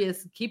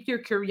curious, keep your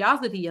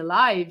curiosity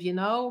alive,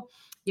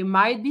 you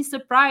might be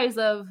surprised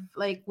of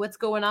like what's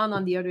going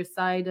on the other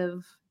side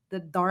of the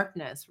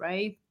darkness,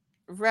 right?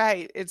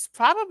 right. It's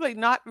probably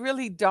not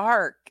really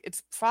dark.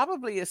 It's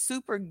probably a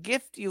super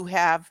gift you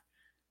have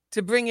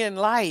to bring in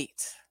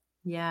light.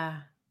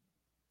 Yeah.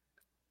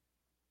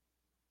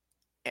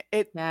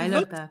 It Yeah, I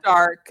love looks that.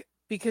 dark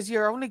because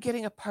you're only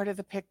getting a part of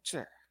the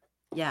picture.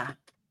 Yeah.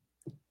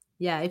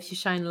 Yeah, if you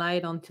shine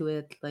light onto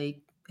it,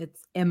 like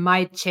it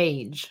might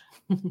change.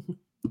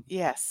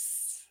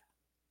 Yes.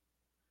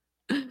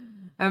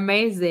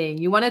 Amazing.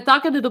 You want to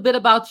talk a little bit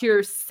about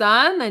your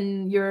son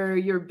and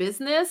your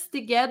business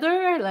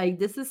together? Like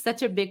this is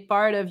such a big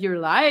part of your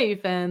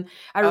life, and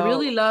I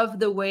really Oh, love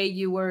the way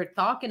you were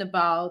talking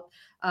about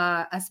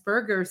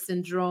Asperger's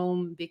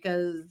syndrome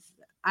because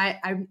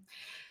I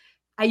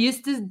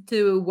used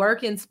to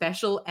work in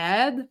special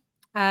ed,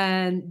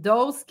 and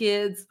those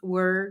kids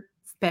were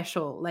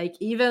special. Like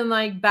even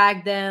like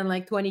back then,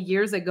 like 20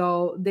 years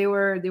ago, they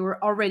were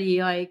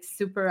already like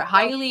super well,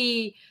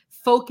 highly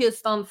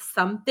focused on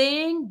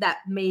something that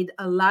made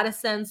a lot of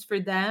sense for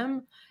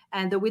them.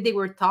 And the way they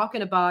were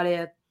talking about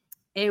it,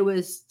 it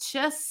was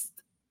just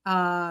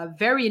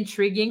very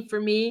intriguing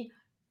for me.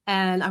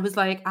 And I was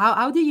like,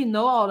 how do you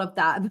know all of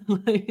that?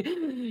 Like,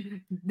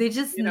 they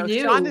just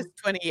Sean is knew,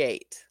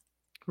 28,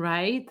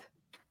 right?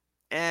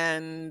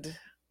 and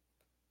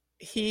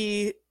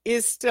he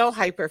is still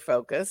hyper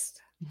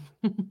focused.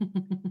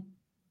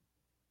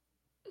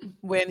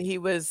 When he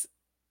was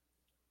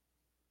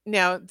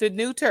Now, the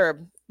new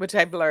term, which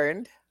I've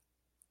learned,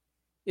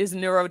 is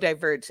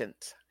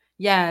neurodivergent.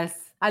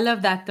 Yes, I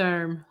love that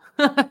term.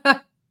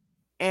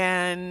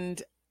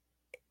 And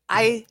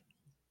I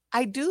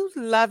I do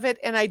love it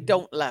and I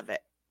don't love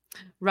it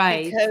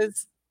Right,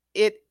 because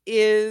it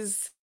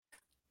is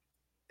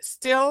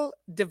still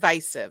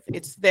divisive.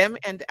 It's them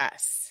and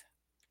us.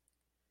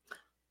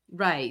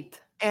 right.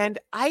 And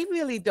I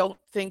really don't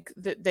think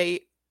that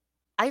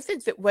I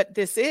think that what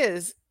this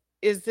is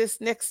this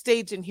next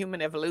stage in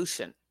human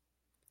evolution.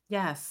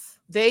 Yes.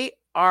 They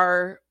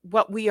are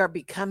what we are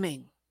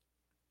becoming.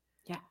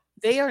 Yeah.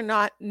 They are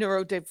not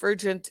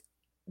neurodivergent.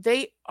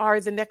 They are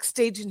the next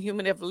stage in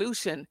human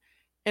evolution,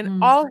 and Mm.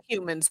 all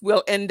humans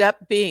will end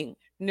up being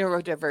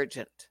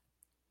neurodivergent.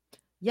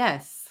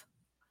 Yes.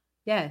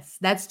 Yes.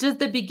 That's just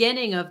the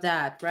beginning of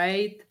that,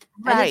 right?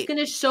 And it's Right. going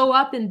to show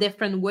up in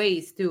different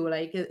ways too.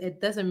 Like it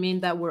doesn't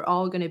mean that we're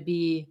all going to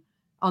be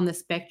on the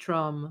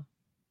spectrum.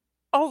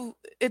 Oh,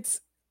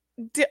 it's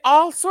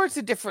all sorts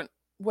of different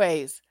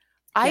ways.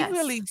 I Yes.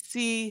 really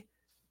see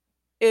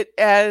it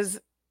as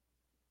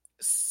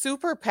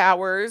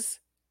superpowers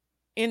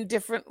in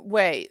different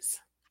ways.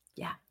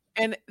 Yeah.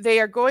 And they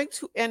are going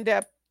to end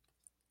up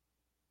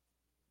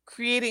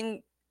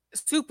creating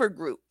super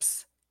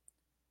groups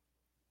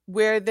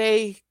where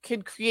they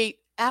can create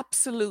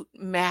absolute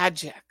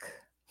magic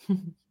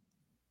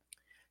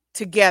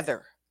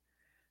together,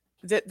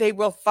 that they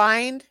will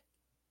find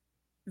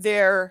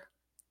their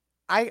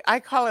I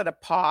call it a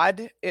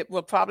pod. It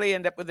will probably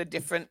end up with a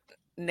different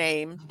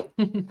name,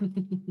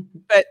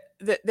 but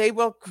that they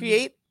will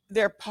create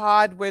their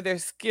pod where their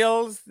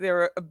skills,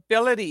 their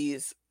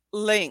abilities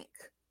link,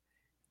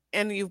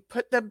 and you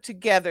put them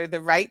together,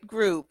 the right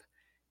group,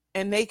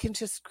 and they can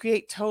just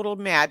create total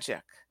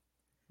magic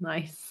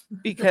Nice.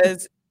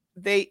 because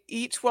they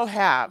each will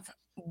have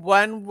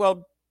one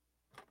will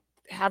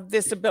have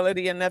this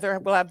ability, another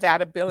will have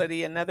that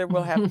ability, another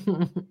will have,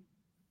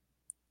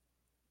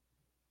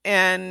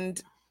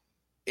 and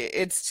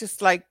it's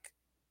just like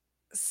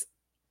s-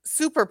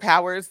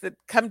 superpowers that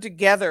come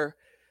together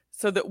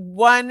so that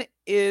one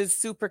is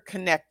super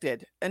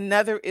connected,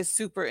 another is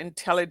super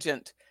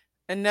intelligent,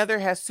 another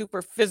has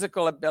super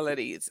physical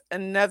abilities,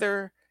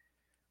 another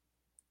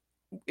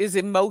is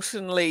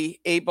emotionally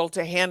able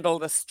to handle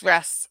the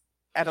stress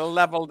at a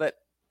level that,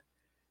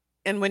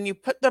 and when you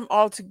put them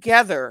all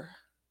together,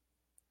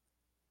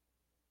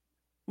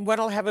 one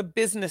will have a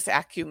business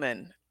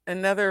acumen,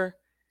 another,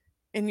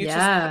 and you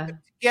just put Yeah.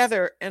 them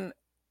together, and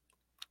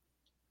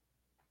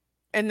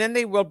then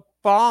they will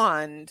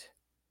bond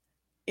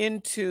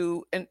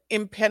into an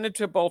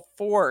impenetrable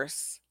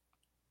force.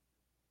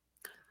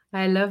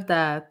 I love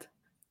that.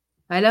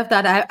 I love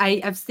that.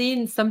 I've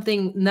seen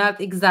something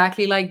not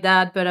exactly like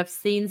that, but I've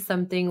seen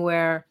something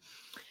where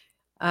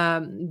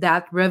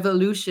that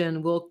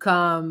revolution will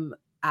come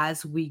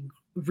as we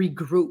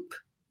regroup,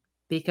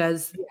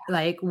 because Yeah.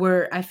 like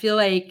I feel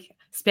like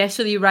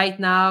especially right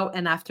now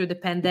and after the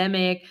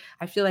pandemic,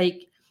 I feel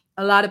like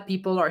a lot of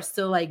people are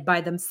still like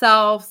by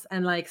themselves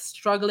and like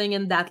struggling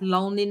in that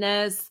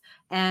loneliness,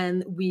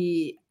 and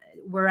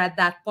we're at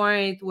that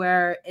point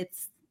where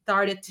it's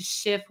started to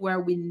shift where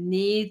we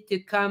need to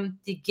come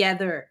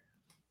together.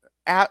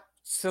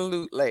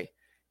 Absolutely.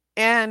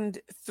 And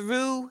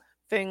through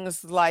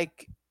things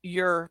like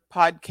your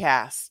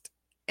podcast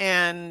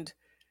and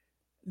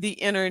the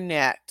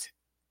internet,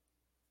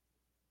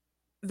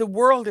 the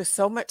world is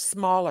so much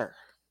smaller.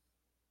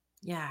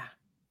 Yeah.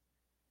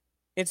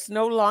 It's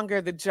no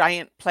longer the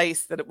giant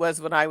place that it was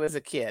when I was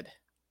a kid.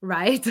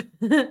 Right.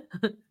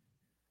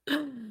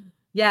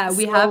 Yeah,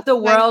 we So have the my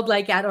world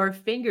like at our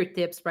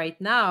fingertips right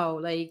now.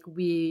 Like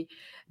we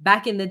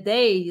back in the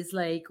days,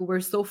 like we're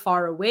so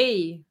far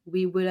away,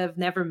 we would have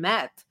never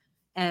met.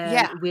 And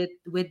Yeah,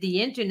 with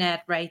the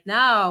internet right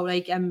now,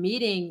 like I'm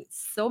meeting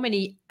so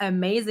many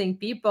amazing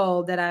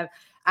people that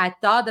I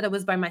thought that I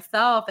was by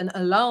myself and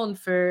alone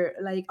for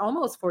like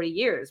almost 40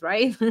 years,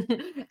 right?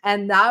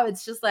 And now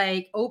it's just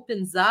like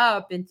opens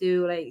up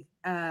into like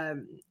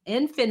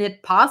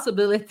infinite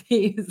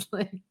possibilities.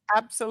 Like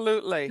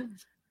absolutely.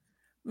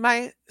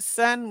 My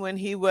son, when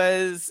he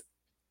was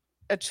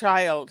a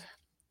child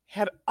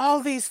had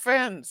all these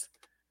friends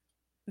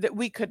that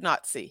we could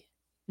not see.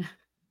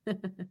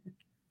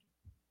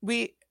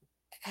 We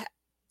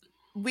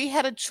we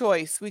had a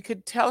choice. We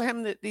could tell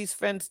him that these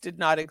friends did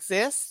not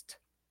exist,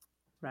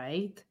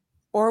 Right?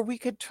 or we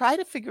could try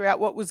to figure out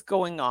what was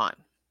going on.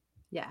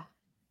 Yeah.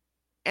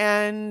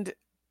 And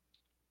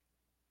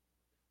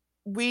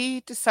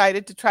we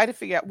decided to try to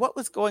figure out what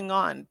was going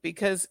on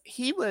because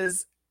he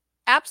was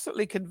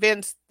absolutely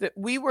convinced that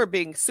we were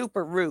being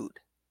super rude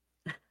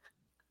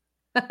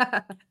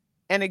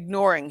and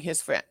ignoring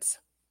his friends.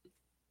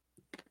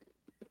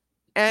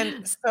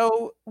 And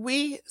so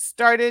we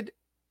started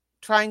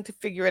trying to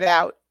figure it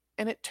out.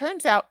 And it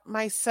turns out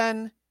my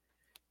son,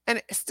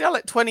 and still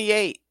at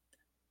 28,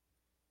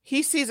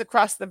 he sees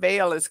across the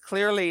veil as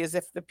clearly as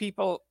if the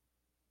people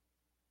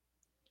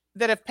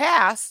that have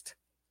passed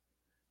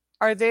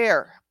are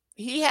there.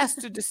 He has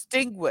to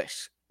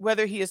distinguish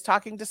whether he is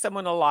talking to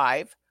someone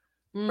alive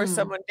or Mm.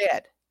 someone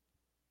dead.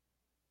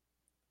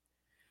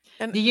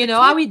 And Do you the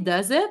know how kid, he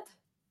does it?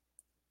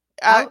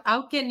 uh,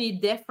 How can he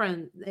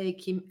different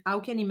like how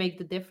can he make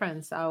the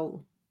difference?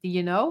 How do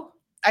you know?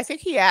 I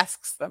think he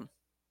asks them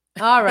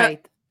All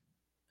right.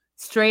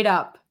 Straight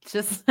up.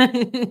 Just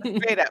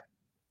straight up.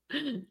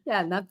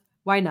 yeah, not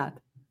why not?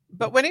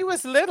 But when he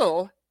was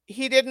little,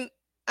 he didn't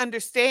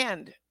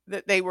understand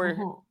that they were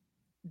Mhm.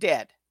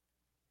 dead.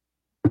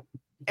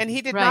 And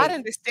he did not Right.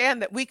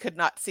 understand that we could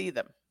not see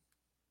them.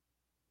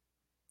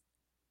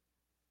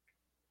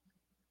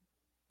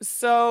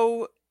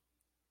 So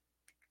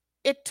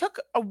it took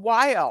a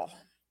while,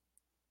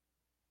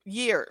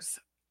 years,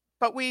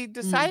 but we Mm.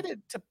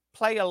 decided to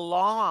play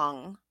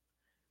along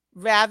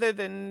rather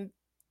than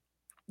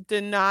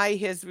deny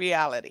his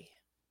reality.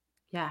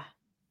 Yeah.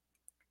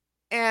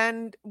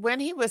 And when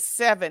he was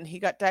 7, he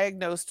got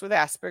diagnosed with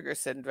Asperger's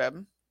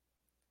syndrome.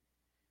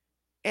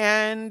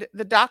 And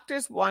the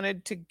doctors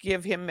wanted to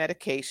give him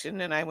medication.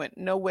 And I went,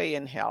 no way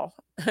in hell.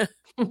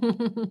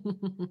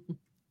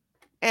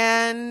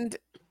 And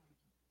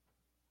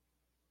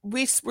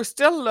we were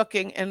still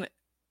looking. And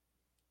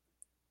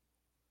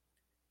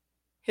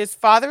his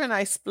father and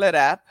I split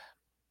up.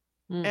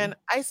 Mm. And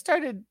I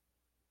started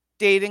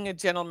dating a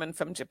gentleman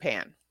from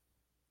Japan.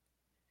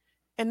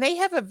 And they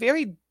have a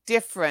very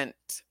different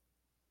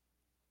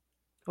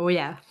Oh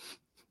yeah.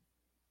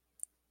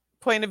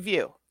 point of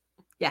view.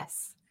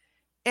 Yes.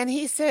 And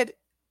he said,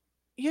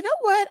 you know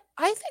what?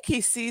 I think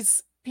he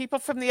sees people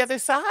from the other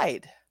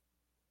side.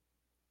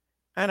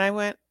 And I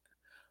went,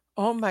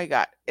 oh my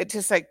God. It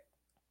just like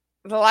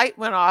the light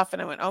went off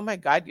and I went, oh my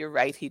God, you're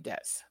right. He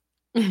does.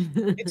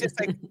 It's just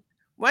like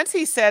once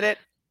he said it,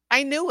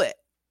 I knew it.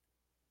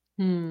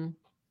 Hmm.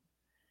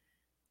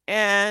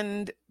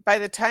 And by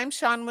the time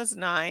Sean was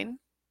 9,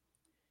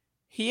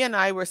 he and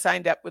I were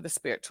signed up with a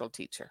spiritual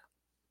teacher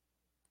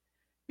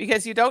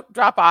because you don't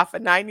drop off a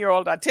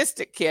 9-year-old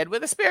autistic kid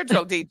with a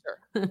spiritual teacher.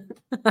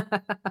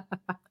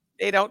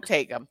 They don't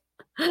take them.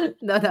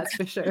 No, that's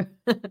for sure.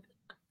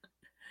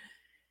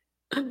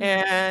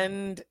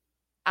 And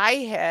I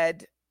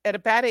had, at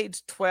about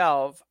age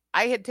 12,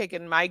 I had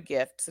taken my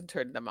gifts and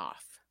turned them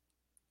off.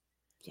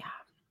 Yeah.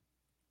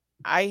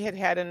 I had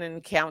had an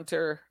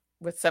encounter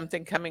with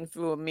something coming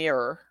through a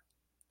mirror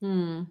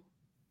Hmm.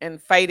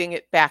 and fighting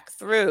it back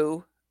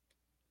through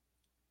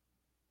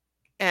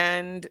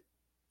and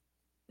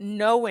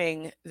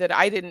knowing that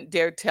I didn't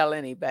dare tell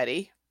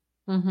anybody,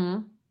 Mm-hmm.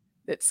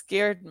 that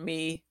scared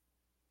me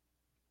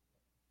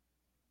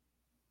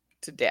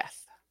to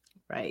death.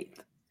 Right.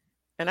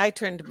 And I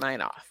turned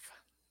mine off.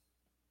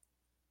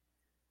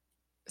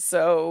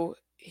 So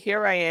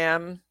here I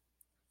am,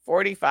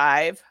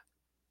 45,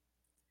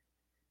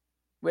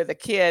 with a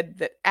kid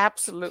that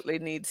absolutely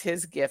needs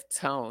his gifts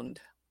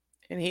honed.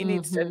 And he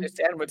needs to Mm-hmm.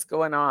 understand what's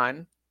going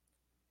on.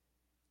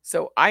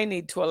 So I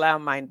need to allow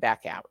mine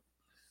back out.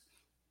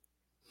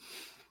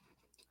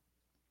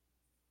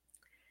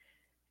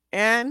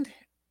 And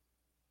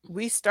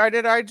we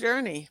started our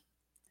journey.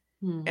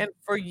 Hmm. And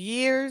for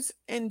years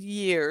and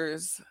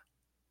years,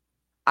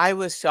 I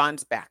was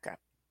Sean's backup.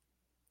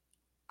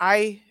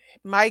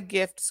 My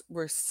gifts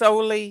were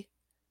solely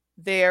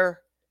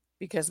there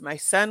because my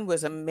son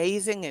was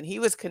amazing and he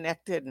was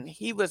connected and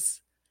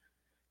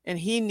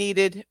he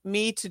needed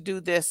me to do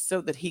this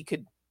so that he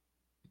could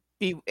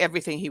be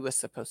everything he was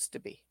supposed to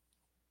be.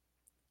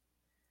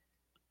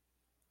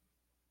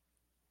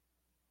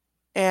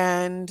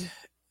 And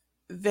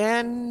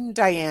then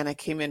Diana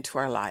came into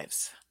our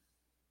lives.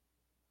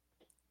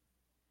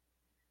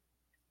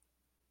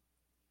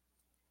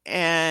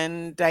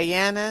 And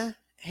Diana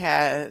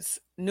has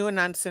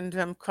Noonan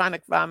syndrome,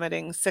 chronic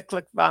vomiting,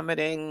 cyclic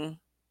vomiting,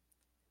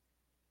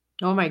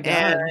 Oh my and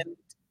God.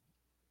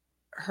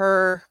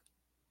 her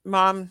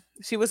mom,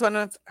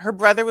 her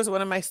brother was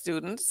one of my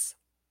students.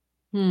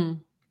 Hmm.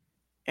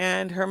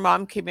 And her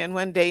mom came in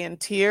one day in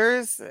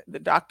tears. The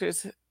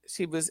doctors,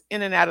 she was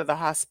in and out of the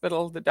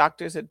hospital. The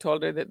doctors had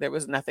told her that there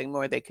was nothing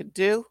more they could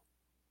do.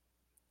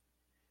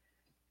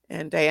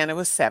 And Diana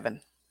was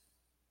 7.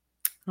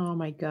 Oh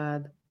my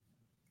God.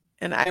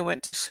 And I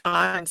went to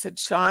Sean and said,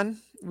 Sean,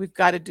 we've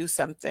got to do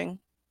something.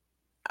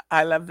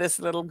 I love this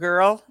little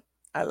girl.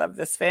 I love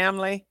this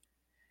family.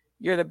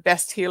 You're the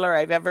best healer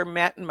I've ever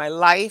met in my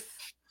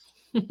life.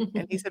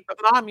 And he said, but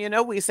Mom,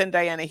 we send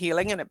Diana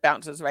healing and it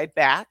bounces right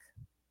back.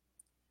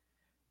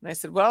 And I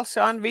said, well,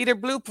 Sean, read her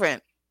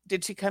blueprint.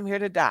 Did she come here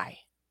to die?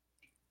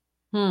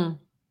 Hmm.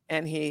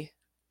 And he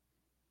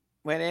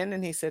went in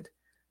and he said,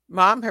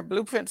 Mom, her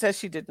blueprint says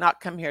she did not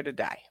come here to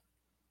die.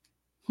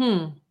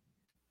 Hmm.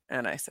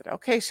 And I said,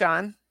 okay,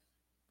 Sean,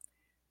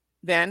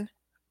 then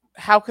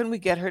how can we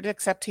get her to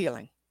accept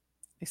healing?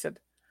 He said,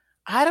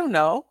 I don't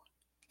know.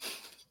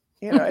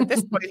 At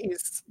this point,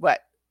 he's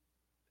what,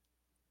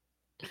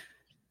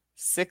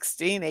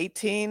 16,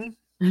 18?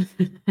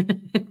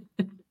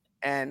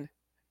 And,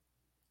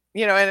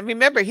 and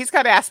remember, he's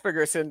got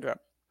Asperger's syndrome.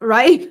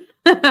 Right?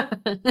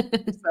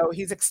 So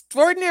he's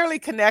extraordinarily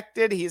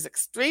connected. He's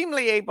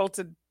extremely able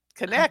to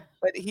connect,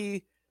 but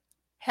he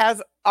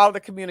has all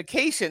the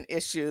communication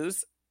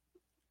issues.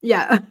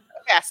 Yeah.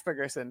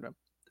 Asperger's syndrome.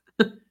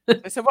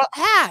 I said, well,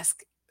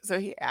 ask. So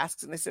he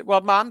asks, and they said,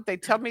 well, Mom, they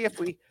tell me if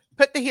we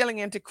put the healing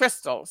into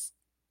crystals,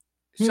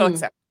 she'll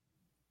accept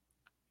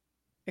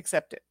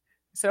it.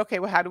 I said, okay,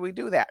 well, how do we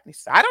do that? And he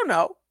said, I don't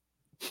know.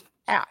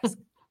 Ask.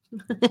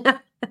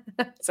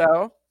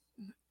 So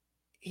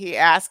he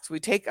asks, we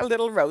take a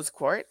little rose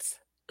quartz,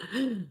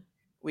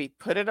 we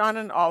put it on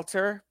an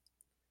altar,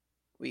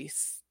 we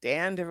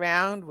stand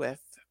around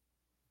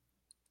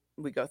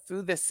we go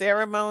through the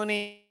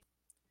ceremony,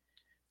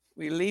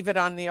 we leave it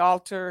on the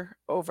altar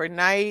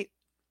overnight,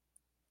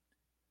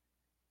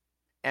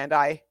 and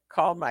I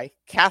call my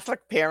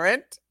Catholic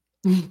parent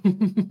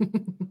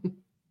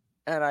and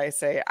I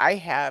say, I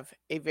have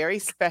a very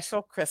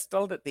special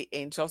crystal that the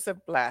angels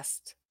have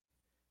blessed.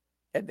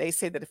 And they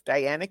say that if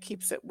Diana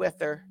keeps it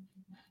with her,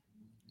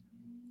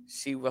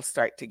 she will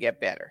start to get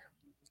better.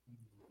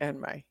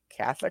 And my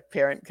Catholic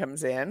parent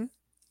comes in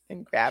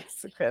and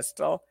grabs the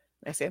crystal.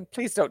 And I say, and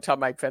please don't tell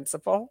my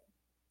principal.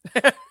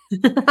 Can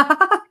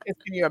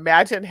you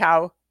imagine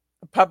how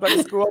a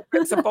public school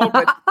principal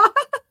would?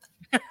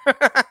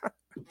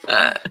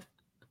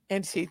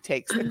 And she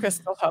takes the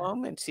crystal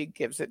home and she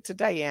gives it to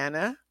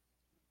Diana.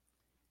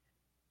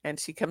 And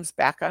she comes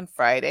back on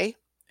Friday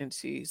and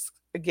she's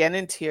again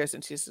in tears.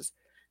 And she says,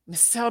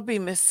 Miss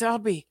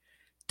Selby,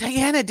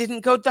 Diana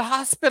didn't go to the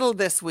hospital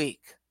this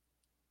week.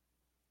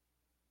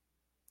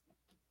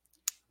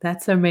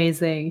 That's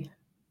amazing.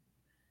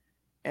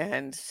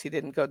 And she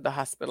didn't go to the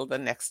hospital the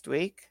next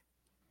week.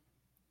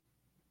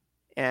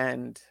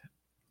 And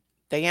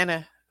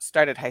Diana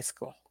started high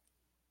school.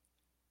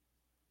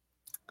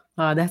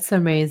 Oh, that's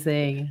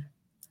amazing.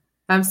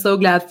 I'm so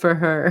glad for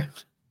her.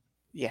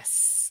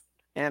 Yes.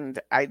 And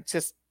I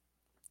just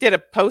did a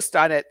post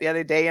on it the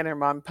other day, and her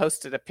mom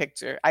posted a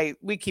picture.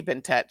 We keep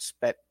in touch,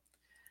 but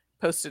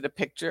posted a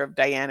picture of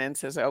Diana and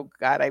says, oh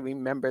God, I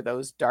remember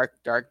those dark,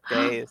 dark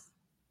days.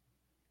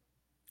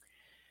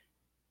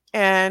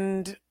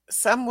 And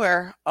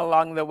somewhere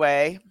along the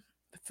way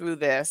through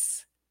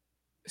this,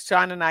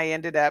 Sean and I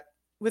ended up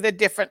with a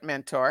different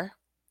mentor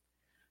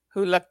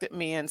who looked at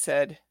me and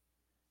said,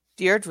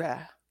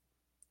 Deirdre,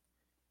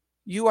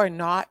 you are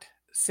not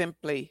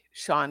simply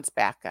Sean's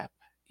backup.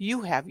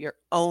 You have your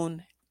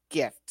own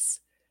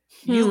gifts.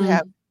 You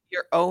have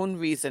your own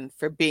reason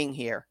for being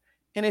here,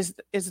 and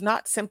is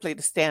not simply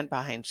to stand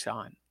behind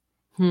Sean.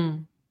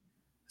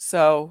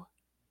 So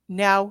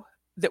now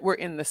that we're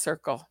in the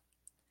circle,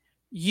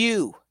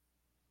 you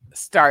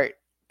start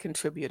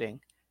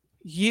contributing.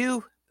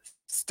 You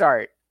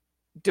start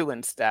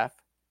doing stuff.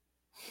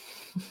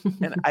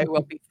 And I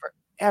will be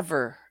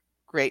forever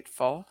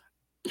grateful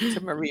to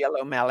Maria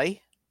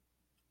Lomelli.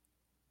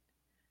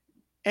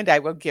 And I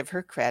will give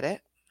her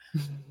credit.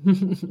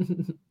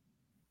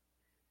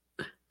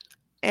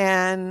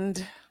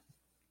 And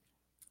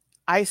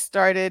I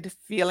started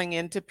feeling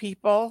into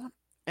people,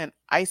 and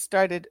I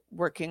started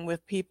working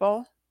with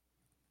people.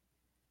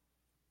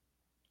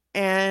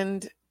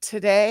 And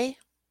today,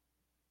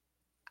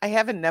 I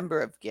have a number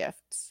of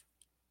gifts.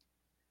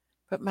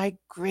 But my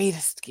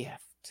greatest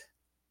gift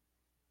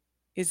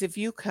is if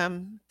you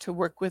come to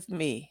work with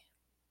me,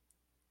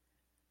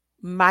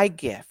 my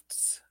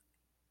gifts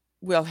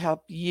will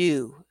help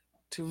you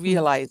to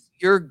realize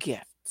your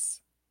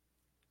gifts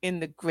in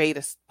the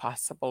greatest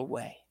possible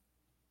way.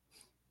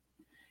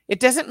 It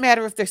doesn't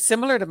matter if they're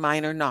similar to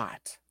mine or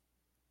not.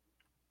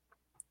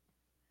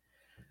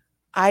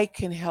 I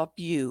can help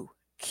you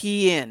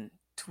key in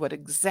to what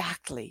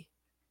exactly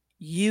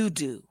you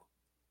do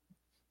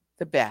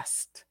the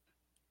best.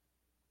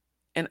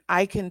 And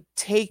I can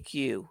take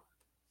you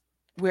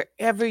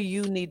wherever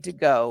you need to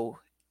go,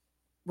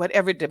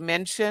 whatever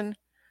dimension,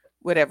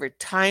 whatever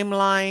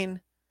timeline,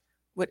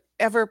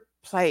 whatever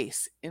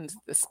place in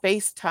the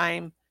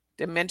space-time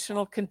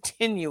dimensional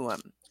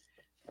continuum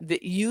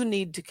that you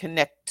need to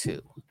connect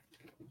to.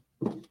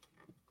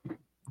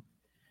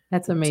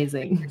 That's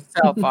amazing.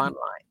 Yourself online.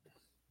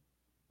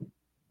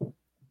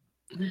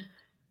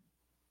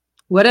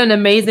 What an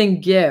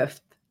amazing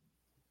gift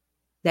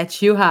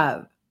that you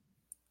have.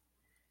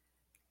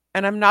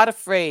 And I'm not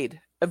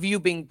afraid of you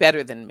being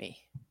better than me.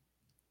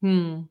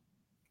 Hmm.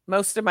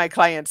 Most of my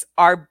clients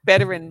are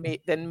better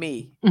than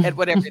me at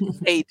whatever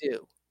they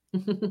do,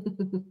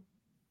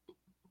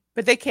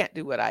 but they can't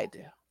do what I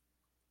do.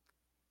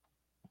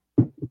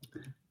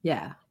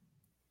 Yeah,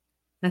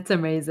 that's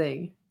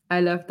amazing.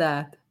 I love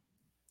that.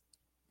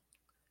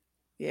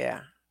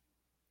 Yeah.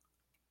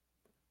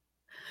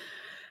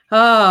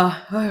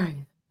 Oh, all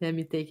right. Let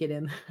me take it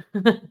in.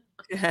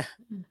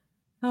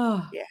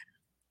 Oh, Yeah.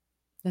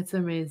 that's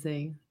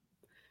amazing.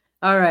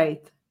 All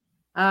right.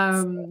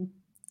 Um,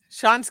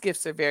 Sean's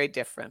gifts are very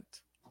different.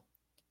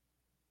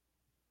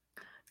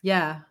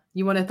 yeah.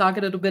 You want to talk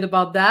a little bit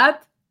about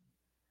that?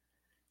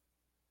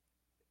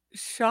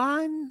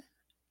 Sean,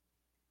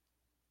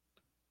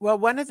 well,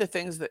 one of the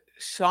things that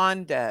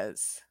Sean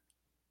does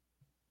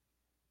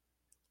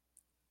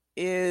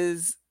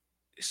is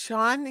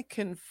Sean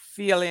can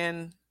feel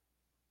in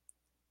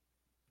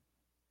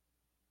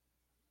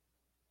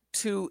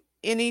to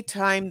any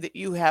time that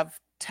you have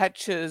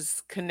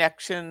touches,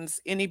 connections,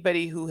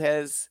 anybody who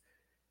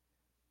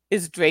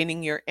is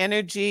draining your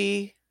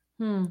energy,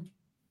 Hmm.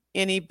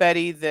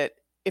 anybody that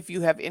if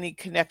you have any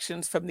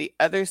connections from the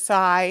other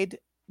side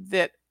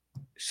that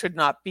should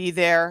not be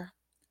there.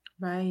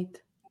 Right.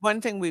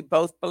 One thing we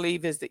both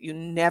believe is that you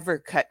never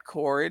cut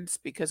cords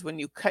because when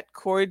you cut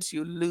cords,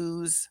 you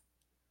lose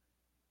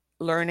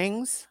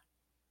learnings,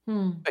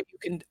 Hmm. but you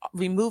can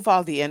remove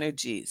all the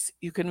energies.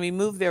 You can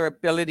remove their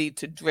ability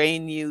to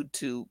drain you,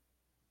 to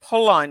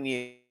pull on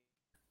you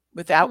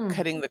without Hmm.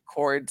 cutting the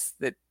cords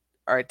that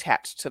are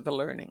attached to the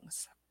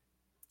learnings.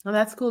 Oh,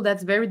 that's cool.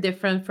 That's very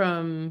different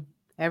from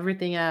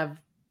everything I've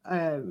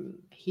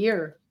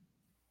hear.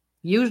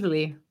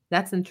 Usually,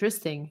 that's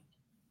interesting.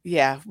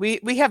 Yeah, we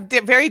have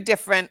very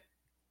different.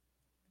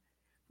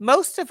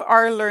 Most of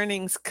our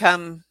learnings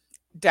come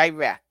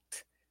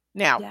direct.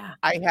 Now, Yeah.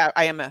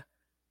 I am a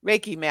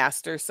Reiki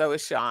master, so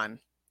is Sean.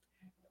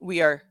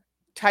 We are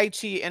Tai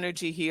Chi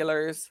energy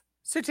healers,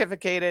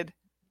 certificated.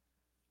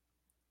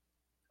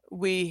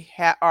 We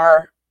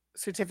are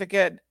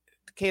certificated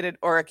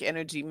auric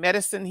energy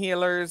medicine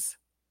healers,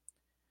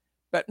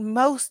 but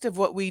most of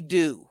what we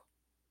do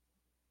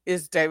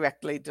is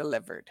directly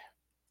delivered.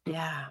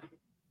 Yeah.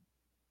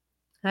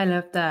 I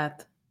love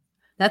that.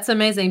 That's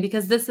amazing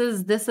because this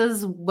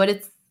is what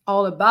it's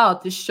all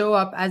about, to show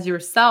up as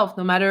yourself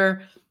no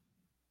matter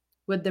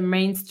what the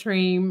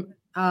mainstream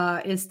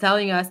is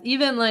telling us.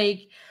 Even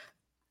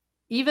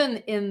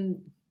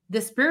in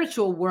the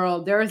spiritual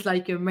world, there's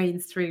like a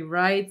mainstream,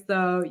 right?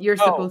 So you're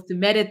Oh, supposed to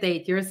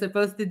meditate, you're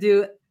supposed to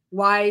do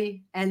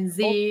Y and oh,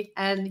 Z,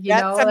 and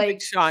that's something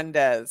like, Sean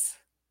does.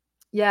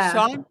 yeah,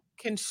 Sean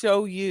can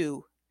show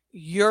you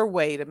your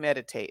way to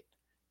meditate.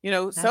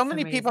 So that's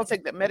many people amazing.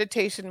 think that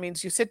meditation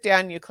means you sit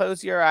down, you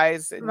close your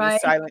eyes, and you Right.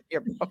 silent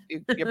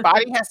your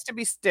body has to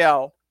be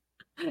still,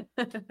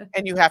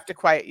 and you have to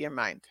quiet your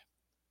mind.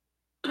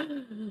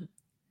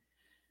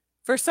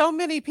 For so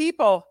many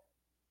people,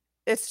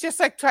 it's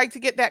just like trying to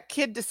get that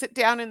kid to sit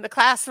down in the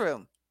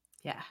classroom.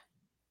 Yeah.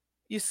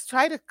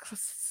 Try to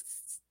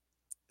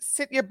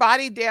sit your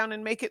body down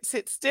and make it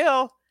sit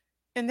still,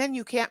 and then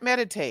you can't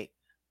meditate.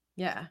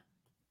 Yeah.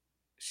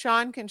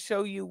 Sean can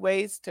show you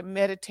ways to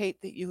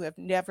meditate that you have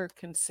never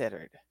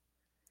considered.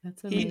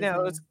 That's He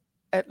knows amazing.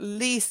 at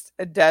least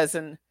a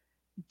dozen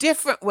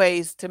different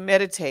ways to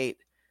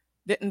meditate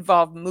that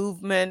involve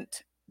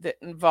movement, that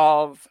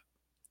involve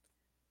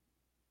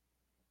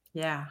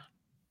Yeah.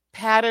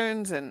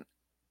 patterns, and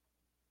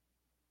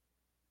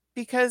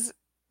because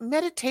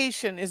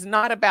meditation is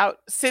not about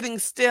sitting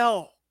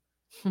still.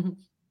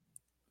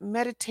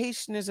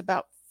 Meditation is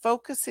about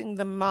focusing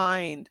the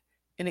mind,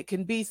 and it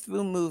can be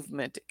through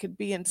movement. It could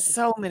be in Right.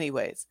 so many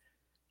ways.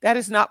 That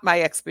is not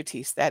my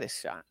expertise. That is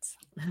Sean's.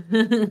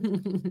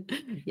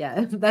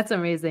 Yeah, that's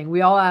amazing.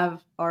 We all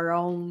have our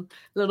own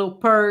little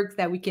perks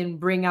that we can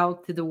bring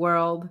out to the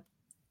world.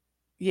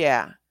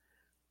 Yeah.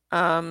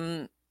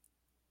 Um,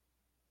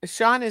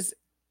 Sean is,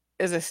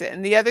 as I said,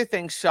 and the other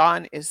thing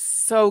Sean is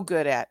so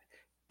good at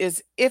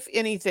is if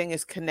anything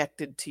is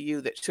connected to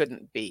you that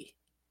shouldn't be,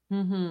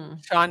 Hmm.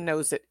 Sean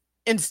knows it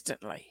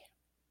instantly.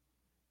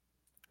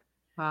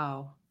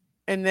 Wow.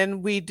 And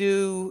then we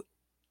do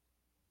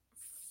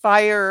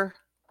fire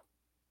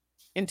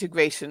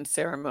integration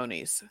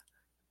ceremonies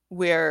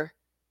where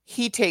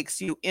he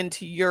takes you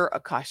into your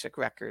Akashic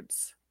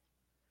records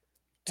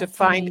to That's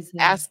find amazing.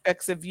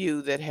 aspects of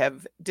you that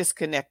have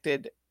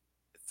disconnected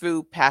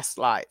through past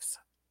lives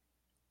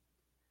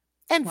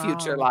and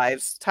future Wow.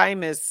 lives.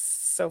 Time is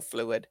so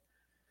fluid.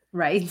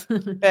 Right.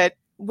 But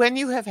when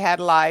you have had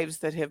lives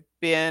that have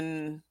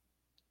been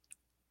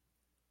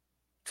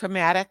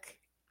traumatic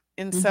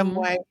in some Hmm.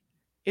 way,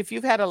 if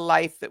you've had a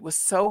life that was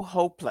so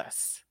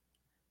hopeless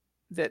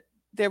that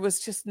there was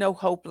just no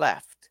hope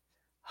left,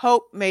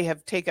 hope may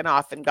have taken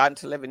off and gone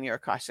to live in your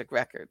Akashic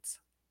records.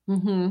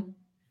 Hmm.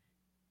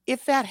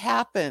 If that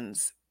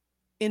happens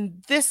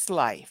in this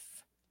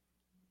life,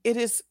 it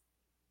is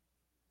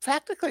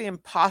practically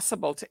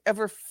impossible to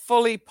ever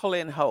fully pull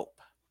in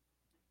hope.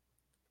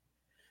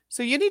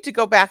 So you need to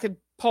go back and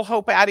pull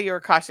hope out of your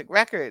Akashic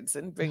records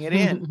and bring it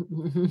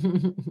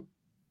in.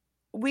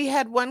 We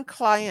had one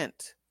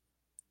client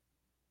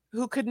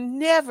who could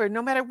never,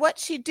 no matter what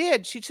she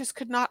did, she just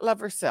could not love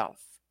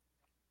herself.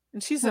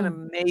 And she's an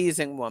Hmm.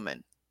 amazing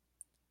woman.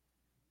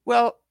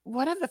 Well,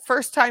 one of the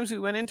first times we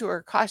went into her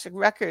Akashic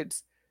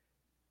records,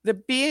 the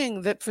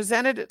being that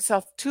presented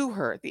itself to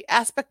her, the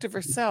aspect of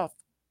herself,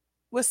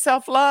 was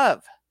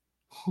self-love.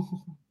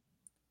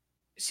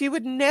 She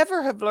would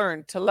never have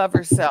learned to love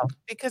herself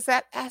because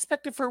that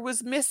aspect of her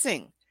was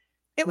missing.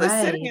 It was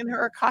sitting Right. in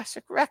her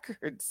Akashic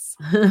records.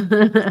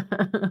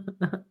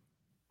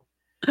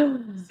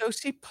 So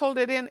she pulled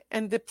it in,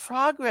 and the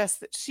progress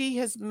that she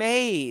has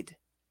made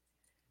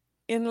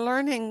in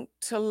learning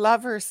to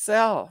love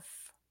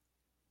herself,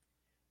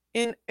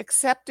 in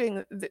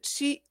accepting that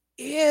she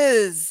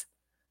is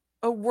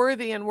a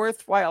worthy and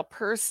worthwhile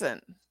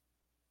person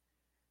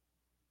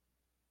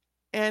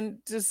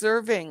and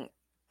deserving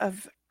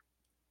of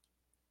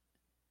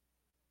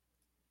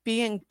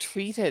being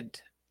treated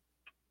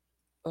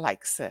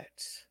like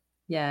such,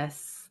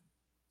 Yes.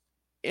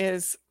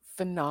 is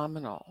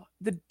phenomenal.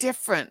 The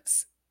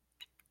difference,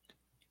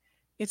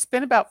 it's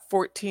been about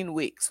 14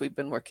 weeks we've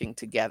been working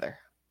together.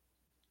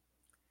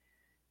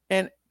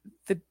 And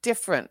the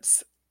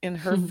difference in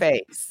her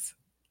face.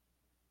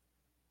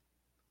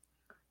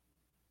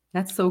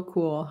 That's so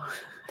cool.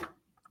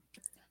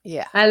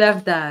 Yeah. I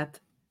love that.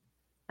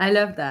 I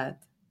love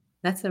that.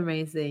 That's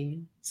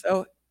amazing.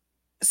 So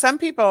some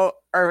people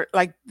are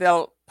like,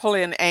 they'll pull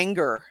in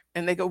anger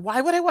and they go,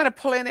 why would I want to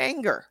pull in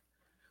anger?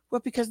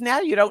 Well, because now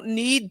you don't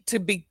need to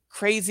be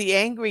crazy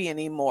angry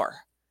anymore.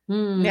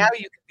 Now Hmm.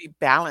 you can be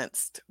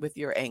balanced with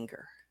your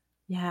anger.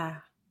 Yeah.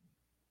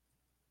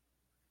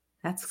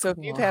 That's So if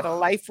you've cool. had a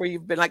life where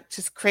you've been like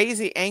just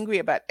crazy angry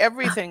about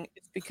everything,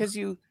 it's because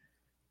you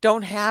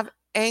don't have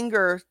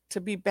anger to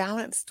be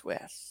balanced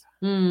with.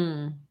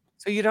 Hmm.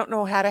 So you don't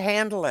know how to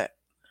handle it.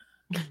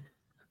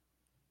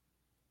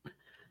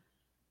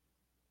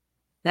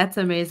 That's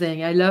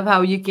amazing. I love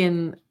how you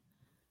can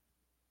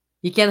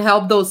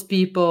help those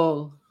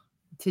people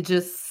to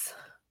just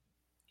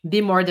be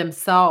more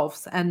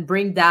themselves and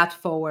bring that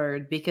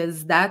forward,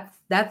 because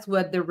that's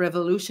what the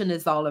revolution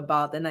is all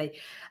about. And I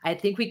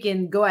think we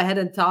can go ahead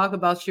and talk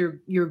about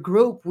your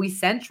group, We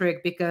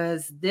Centric,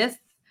 because this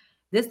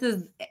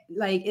is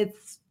like,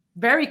 it's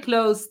very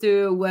close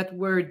to what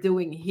we're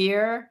doing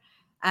here.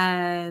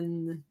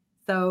 And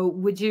so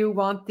would you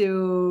want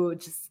to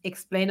just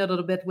explain a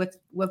little bit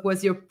what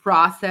was your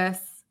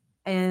process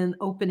in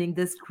opening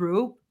this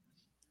group?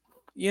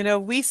 You know,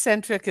 We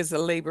Centric is a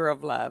labor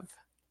of love.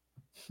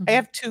 I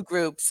have two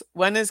groups.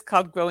 One is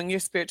called Growing Your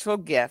Spiritual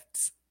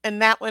Gifts,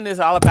 and that one is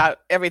all about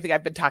everything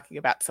I've been talking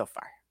about so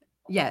far.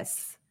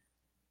 Yes.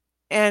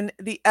 And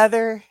the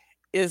other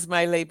is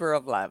my labor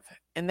of love,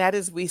 and that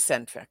is We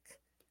Centric.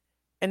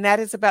 And that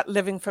is about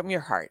living from your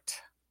heart.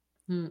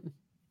 Hmm.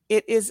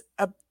 It is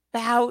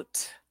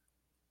about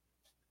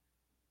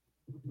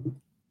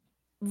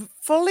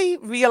fully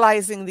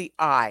realizing the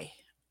I.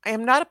 I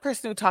am not a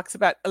person who talks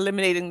about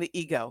eliminating the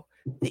ego.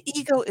 The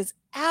ego is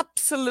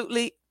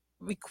absolutely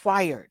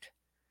required.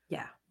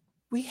 Yeah.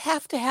 We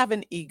have to have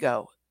an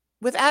ego.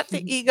 Without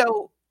the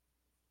ego,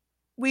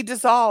 we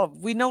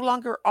dissolve. We no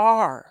longer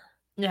are.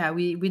 Yeah,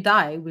 we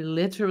die. We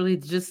literally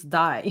just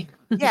die.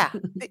 Yeah,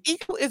 the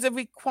ego is a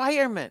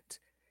requirement.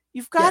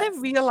 You've got to Yes.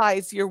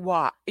 realize your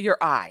why, your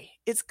I.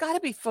 It's got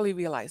to be fully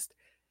realized.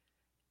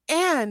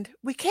 And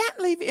we can't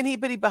leave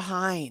anybody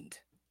behind.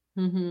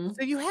 Mm-hmm.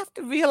 So you have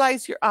to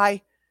realize your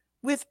I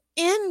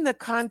within the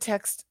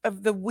context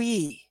of the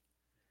we.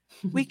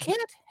 We can't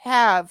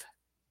have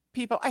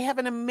people. I have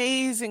an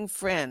amazing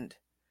friend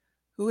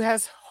who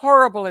has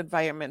horrible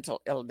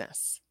environmental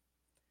illness.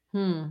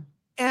 Hmm.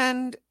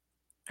 And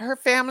her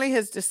family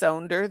has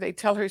disowned her. They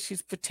tell her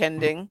she's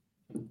pretending.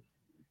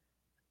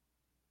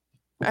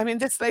 I mean,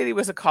 this lady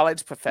was a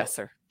college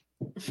professor,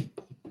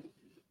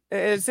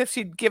 as if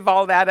she'd give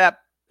all that up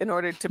in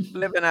order to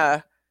live in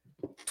a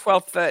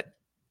 12-foot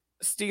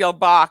steel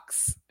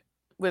box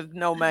with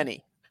no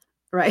money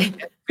Right.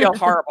 and feel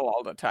horrible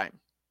all the time.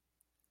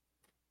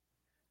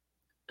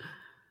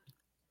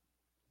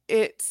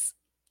 It's,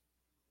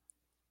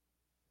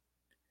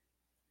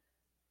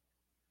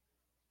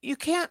 you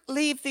can't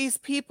leave these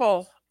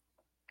people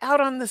out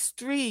on the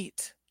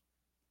street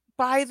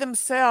by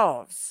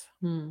themselves.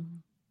 Hmm.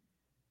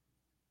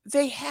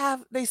 They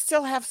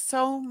still have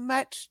so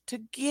much to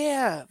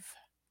give.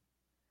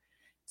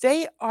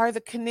 They are the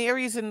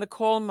canaries in the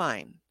coal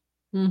mine.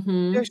 They're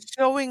Mm-hmm.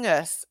 showing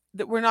us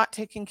that we're not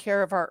taking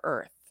care of our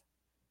earth.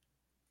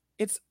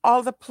 It's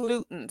all the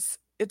pollutants,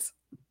 it's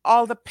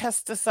all the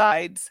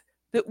pesticides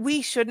that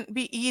we shouldn't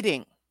be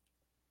eating.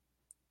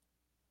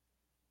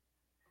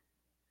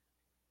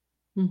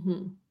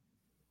 Mm-hmm.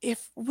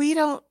 If we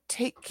don't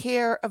take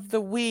care of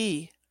the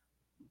we,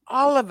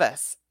 all of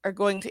us are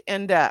going to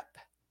end up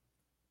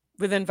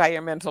with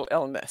environmental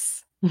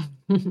illness.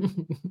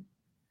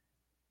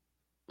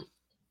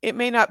 It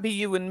may not be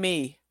you and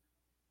me.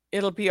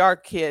 It'll be our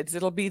kids.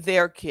 It'll be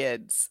their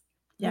kids.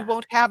 We Yeah.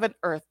 won't have an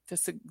earth to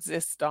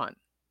exist on.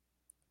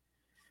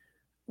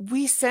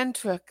 We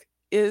Centric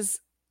is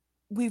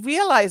we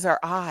realize our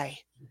I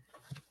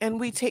and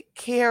we take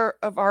care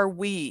of our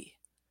we.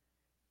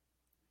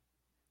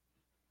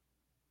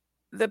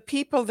 The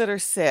people that are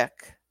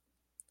sick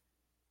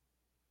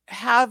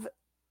have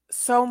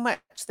so much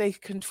they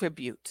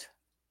contribute.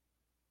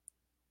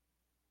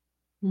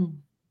 Mm.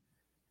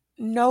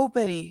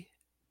 Nobody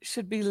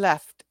should be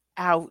left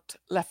out,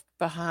 left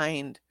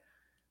behind,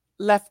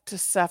 left to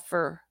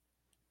suffer.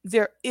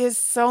 There is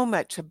so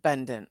much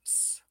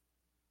abundance.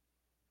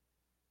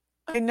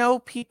 I know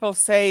people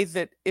say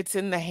that it's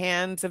in the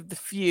hands of the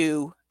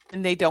few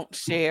and they don't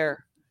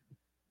share.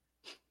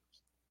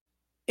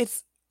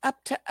 It's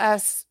up to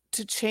us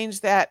to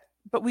change that,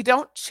 but we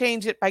don't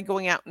change it by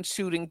going out and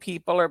shooting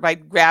people or by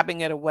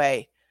grabbing it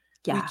away.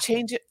 We Yeah.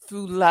 change it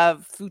through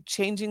love, through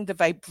changing the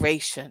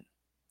vibration.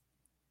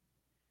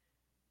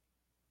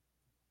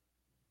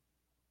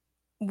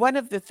 One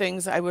of the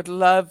things I would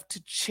love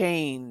to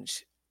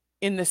change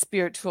in the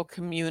spiritual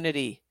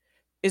community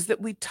is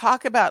that we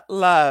talk about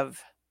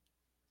love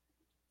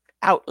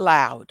out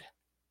loud.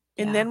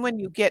 And Yeah. then when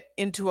you get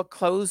into a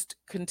closed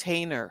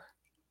container,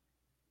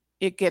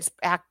 it gets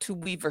back to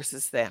we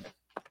versus them.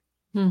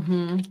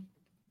 Mm-hmm.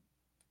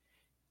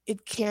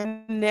 It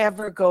can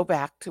never go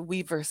back to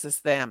we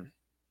versus them.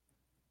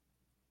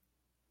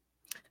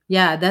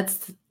 Yeah,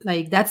 that's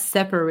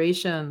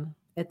separation.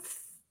 It's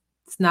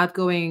not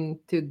going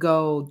to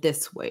go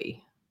this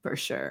way for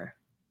sure.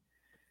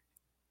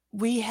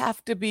 We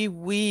have to be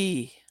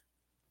we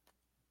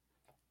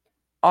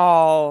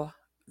all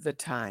the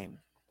time.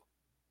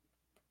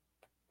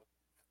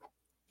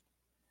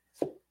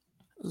 It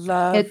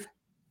Love,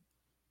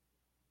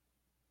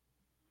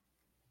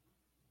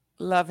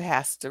 love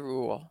has to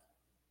rule.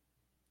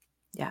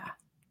 Yeah.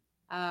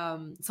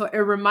 So it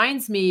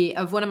reminds me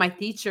of one of my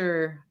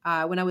teacher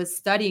when I was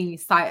studying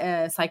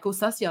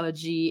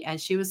psychosociology,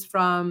 and she was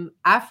from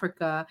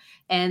Africa,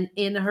 and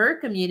in her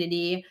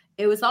community,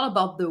 it was all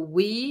about the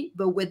we,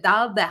 but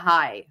without the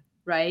I,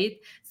 right?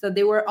 So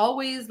they were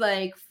always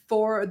like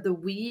for the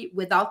we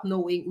without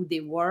knowing who they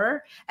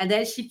were. And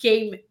then she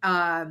came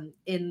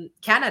in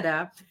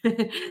Canada,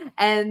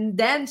 and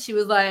then she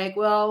was like,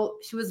 well,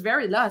 she was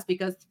very lost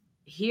because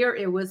here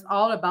it was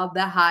all about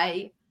the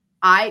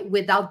I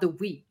without the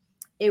we.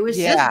 It was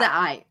just Yeah, the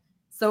I.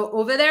 So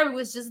over there it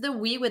was just the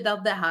we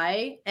without the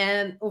I,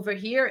 and over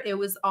here it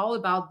was all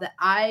about the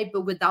I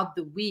but without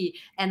the we.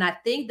 And I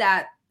think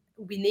that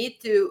we need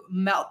to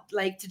melt,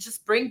 like to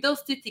just bring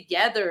those two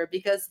together,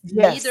 because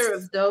neither yes,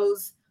 of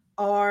those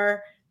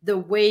are the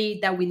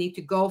way that we need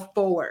to go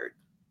forward.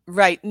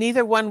 right.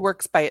 Neither one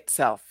works by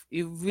itself.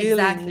 You really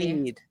Exactly.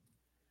 need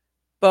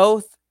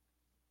both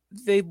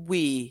the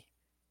we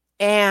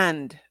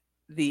and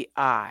the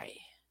I.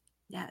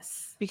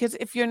 Yes. Because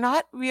if you're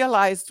not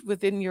realized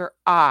within your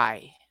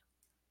I,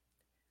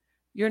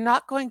 you're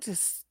not going to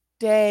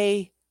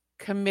stay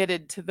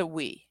committed to the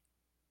we.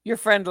 Your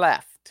friend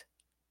left.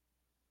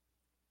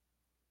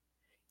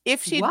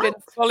 If she'd been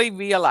What? fully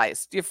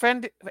realized, your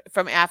friend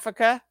from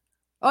Africa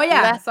Oh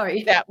yeah, left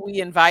sorry. that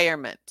we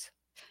environment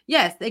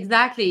Yes,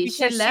 exactly.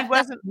 She because left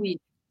that we.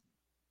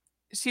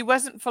 she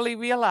wasn't fully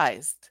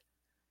realized.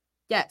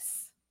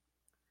 Yes.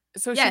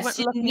 So she Yes, went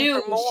she looking for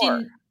knew.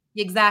 more.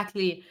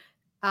 Exactly.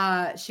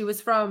 She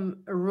was from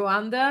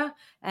Rwanda,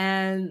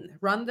 and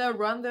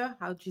Rwanda.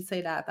 How do you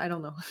say that? I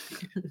don't know.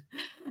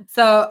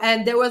 So,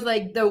 and there was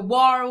like the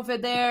war over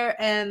there,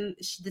 and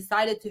she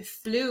decided to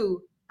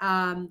flew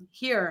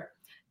here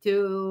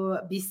to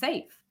be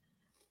safe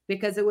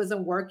because it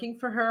wasn't working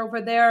for her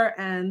over there,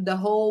 and the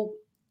whole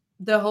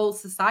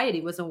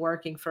society wasn't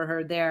working for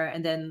her there.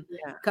 And then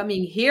Yeah.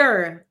 coming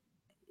here,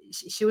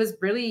 she was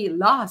really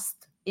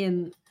lost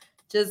in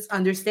just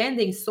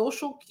understanding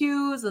social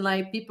cues, and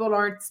like people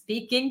aren't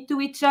speaking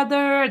to each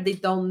other, they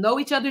don't know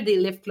each other, they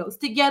live close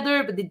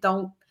together but they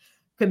don't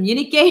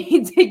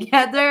communicate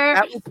together.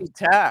 That would be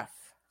tough.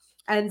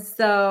 And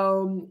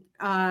so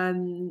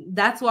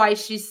that's why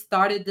she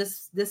started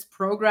this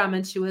program,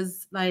 and she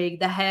was like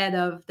the head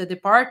of the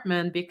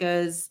department,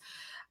 because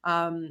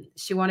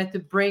she wanted to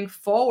bring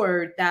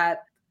forward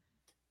that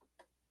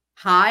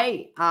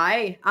hi,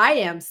 I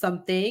am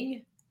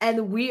something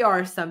and we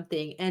are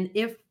something. And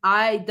if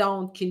I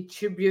don't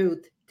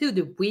contribute to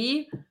the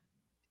we,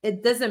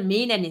 it doesn't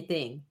mean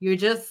anything. You're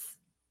just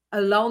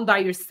alone by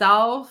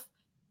yourself,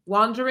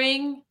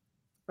 wandering,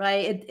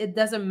 right? It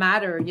doesn't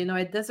matter.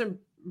 It doesn't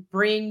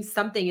bring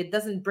something, it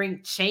doesn't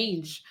bring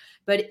change.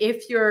 But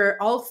if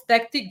you're all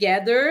stuck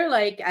together,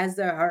 like as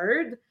a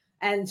herd,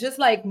 and just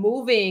like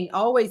moving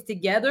always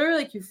together,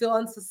 like you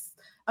feel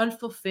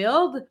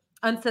unfulfilled,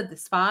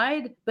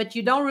 unsatisfied, but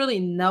you don't really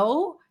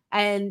know,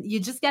 and you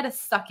just got to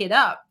suck it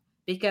up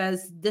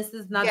because this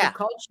is not the Yeah.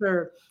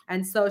 culture.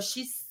 And so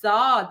she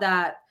saw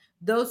that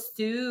those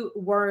two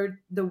were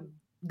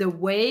the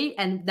way,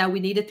 and that we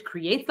needed to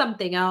create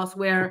something else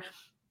where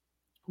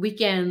we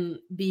can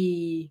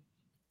be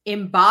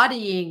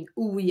embodying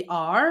who we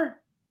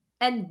are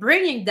and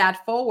bringing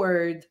that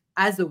forward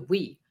as a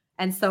we.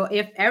 And so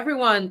if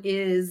everyone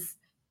is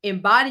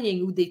embodying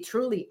who they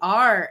truly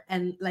are.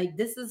 And like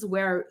this is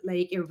where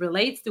like it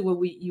relates to what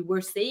we you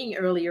were saying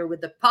earlier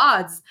with the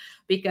pods,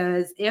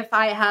 because if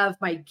I have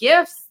my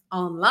gifts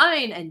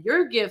online and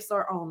your gifts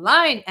are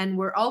online and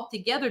we're all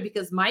together,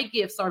 because my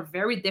gifts are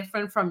very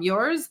different from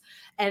yours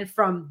and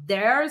from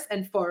theirs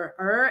and for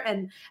her,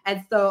 and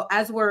so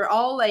as we're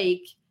all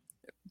like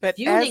But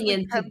as tuning we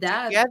into come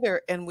that,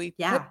 together and we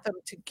yeah, put them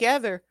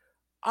together,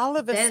 all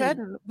of a then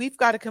sudden we've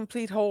got a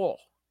complete whole.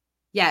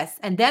 yes,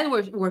 and then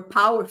we're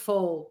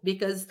powerful,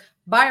 because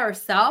by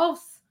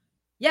ourselves,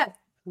 yes,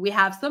 we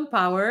have some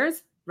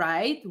powers,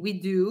 right? We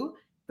do,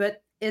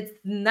 but it's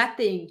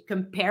nothing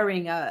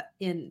comparing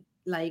in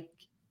like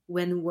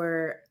when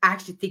we're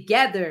actually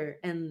together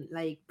and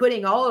like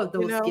putting all of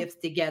You those know, gifts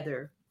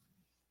together.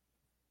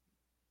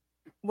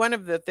 one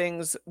of the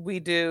things we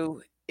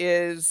do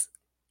is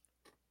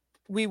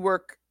we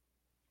work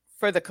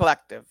for the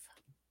collective.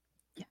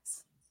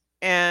 Yes.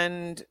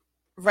 And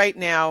right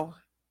now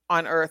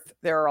on Earth,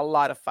 there are a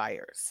lot of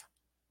fires.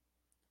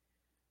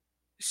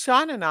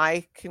 Sean and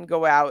I can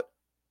go out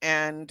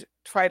and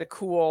try to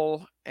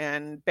cool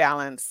and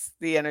balance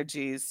the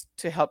energies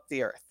to help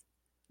the Earth.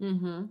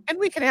 Mm-hmm. And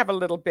we can have a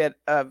little bit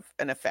of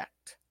an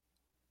effect.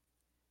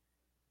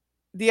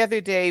 The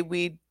other day,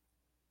 we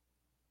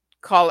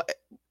call it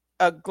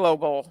a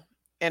global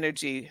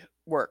energy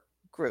work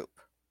group.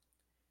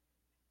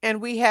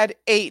 And we had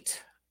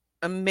 8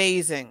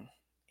 amazing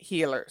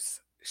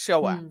healers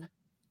show up. Mm.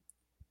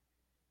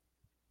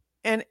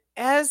 And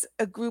as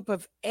a group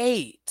of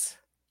 8,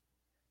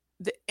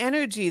 the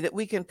energy that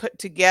we can put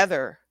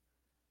together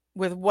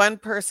with one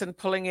person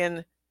pulling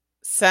in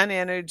sun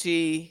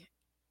energy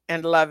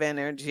and love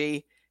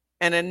energy,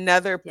 and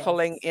another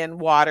pulling Yes. in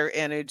water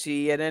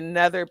energy, and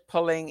another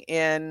pulling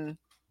in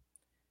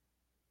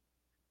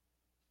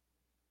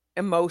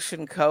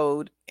emotion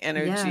code Yeah.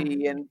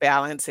 energy and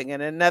balancing,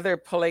 and another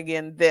pulling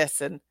in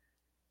this, and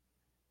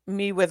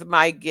me with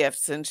my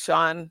gifts, and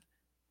Sean,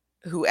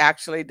 who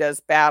actually does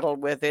battle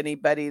with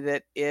anybody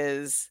that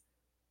is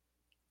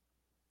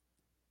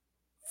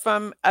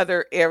from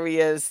other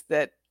areas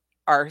that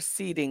are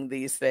seeding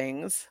these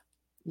things.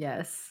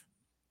 Yes.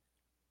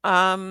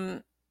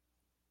 Um,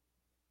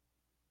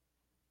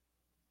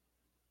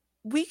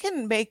 we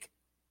can make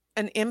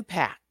an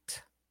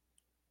impact,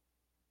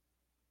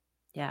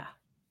 Yeah.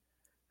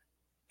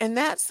 and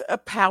that's a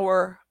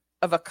power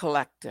of a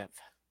collective.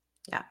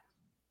 Yeah.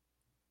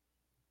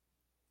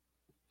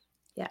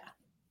 Yeah.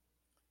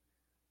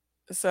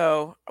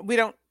 So we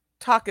don't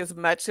talk as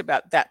much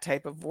about that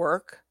type of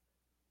work,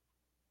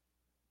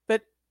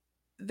 but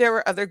there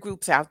are other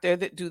groups out there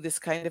that do this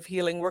kind of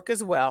healing work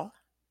as well.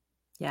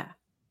 Yeah.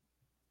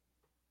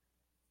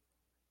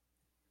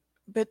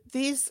 But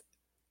these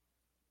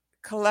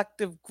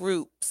collective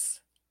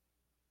groups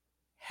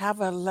have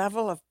a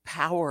level of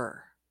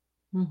power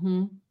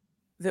Mm-hmm.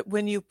 that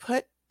when you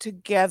put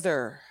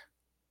together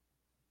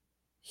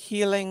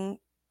healing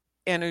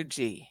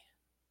energy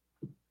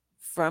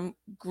from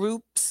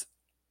groups,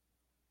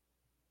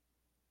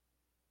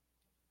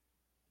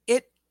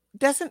 it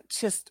doesn't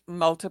just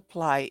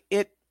multiply,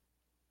 it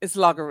is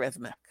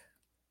logarithmic.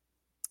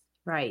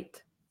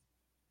 Right.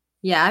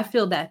 Yeah, I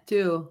feel that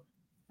too.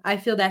 I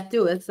feel that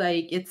too. It's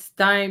like it's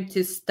time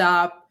to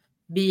stop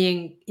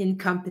being in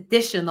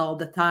competition all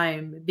the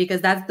time, because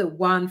that's the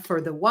one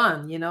for the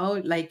one,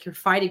 like you're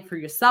fighting for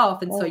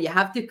yourself, and so Oh, you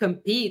have to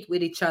compete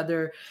with each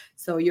other,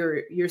 so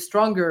you're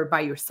stronger by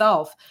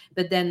yourself.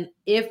 But then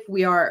if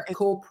we are it's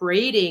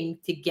cooperating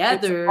it's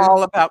together,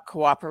 all about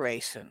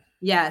cooperation.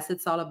 yes,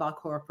 it's all about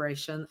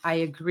cooperation. I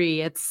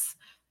agree.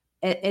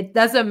 It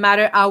doesn't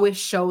matter how it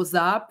shows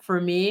up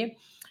for me.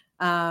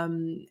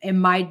 It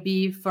might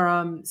be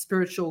from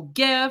spiritual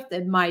gift,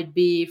 it might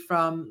be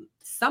from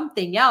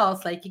something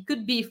else, like it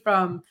could be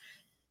from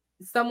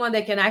someone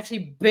that can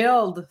actually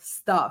build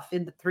stuff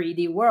in the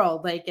 3D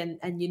world, like, and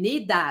you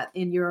need that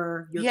in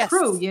your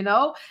crew,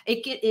 Yes.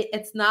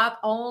 it's not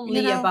You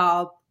only know,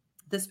 about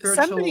the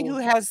somebody who spiritual,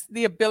 has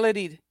the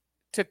ability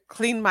to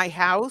clean my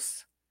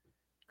house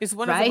is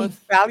one of the right? most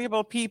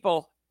valuable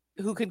people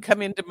who can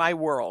come into my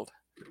world.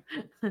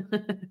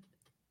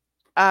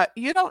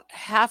 You don't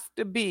have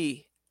to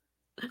be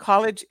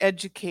college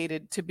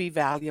educated to be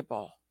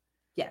valuable.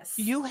 Yes.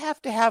 You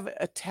have to have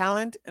a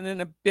talent and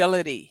an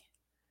ability.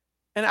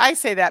 And I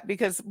say that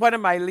because one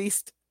of my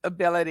least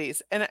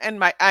abilities, and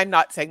my I'm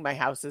not saying my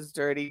house is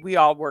dirty. We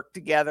all work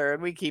together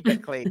and we keep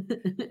it clean.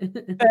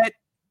 But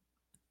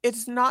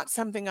it's not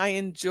something I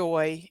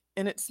enjoy,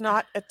 and it's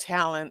not a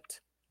talent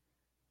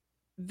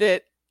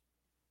that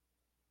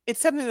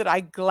it's something that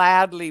I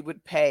gladly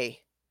would pay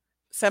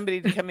somebody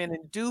to come in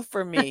and do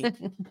for me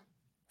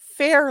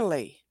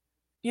fairly.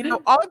 You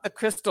know, all of the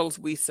crystals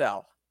we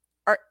sell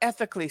are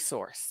ethically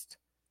sourced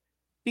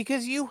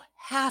because you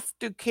have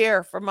to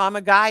care for Mama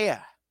Gaia.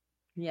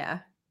 Yeah.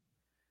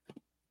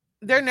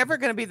 They're never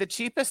going to be the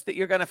cheapest that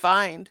you're going to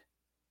find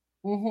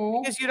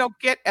Mm-hmm. because you don't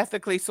get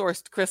ethically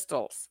sourced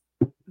crystals,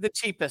 the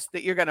cheapest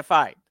that you're going to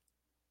find.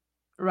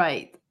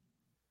 Right.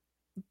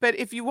 But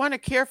if you want to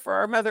care for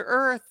our Mother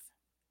Earth,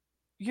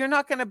 You're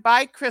not going to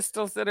buy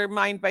crystals that are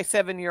mined by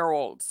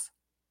 7-year-olds.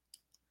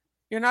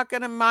 You're not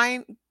going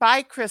to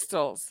buy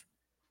crystals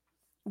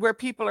where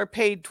people are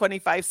paid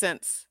 25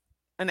 cents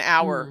an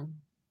hour Mm,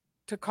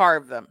 to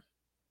carve them.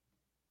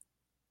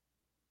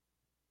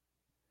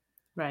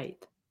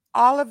 right.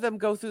 All of them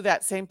go through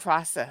that same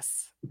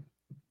process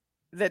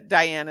that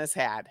Diana's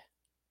had.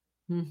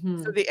 So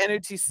Mm-hmm. the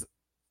energy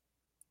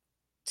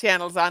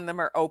channels on them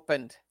are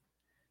opened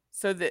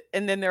so that,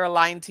 and then they're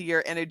aligned to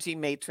your energy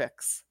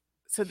matrix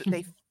so that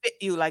they fit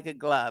you like a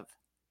glove.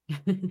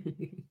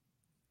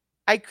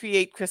 I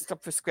create crystal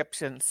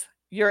prescriptions.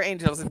 Your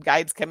angels and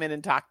guides come in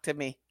and talk to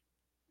me.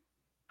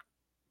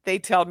 They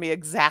tell me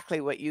exactly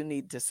what you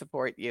need to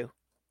support you.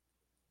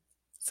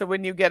 So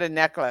when you get a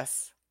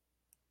necklace,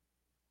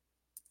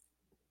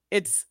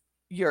 it's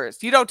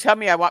yours. You don't tell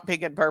me I want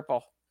pink and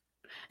purple.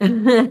 I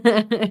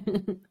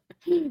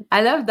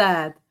love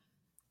that.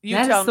 You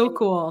That is tell me so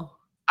cool.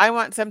 I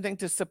want something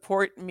to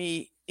support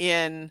me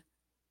in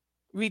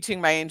reaching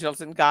my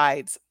angels and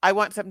guides. I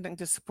want something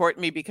to support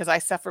me because I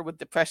suffer with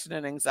depression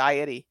and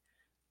anxiety.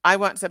 I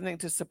want something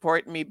to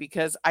support me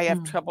because I have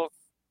Mm, trouble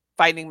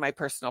finding my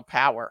personal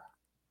power.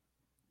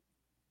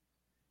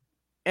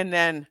 And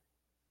then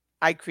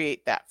I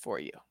create that for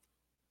you.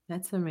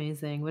 that's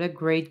amazing. What a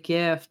great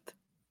gift.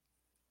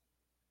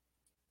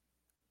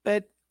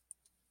 But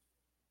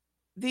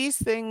these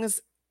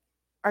things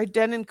are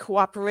done in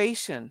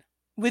cooperation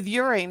with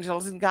your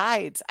angels and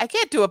guides. I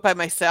can't do it by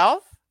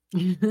myself.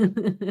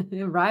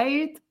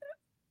 Right?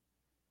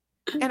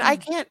 And I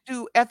can't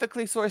do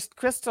ethically sourced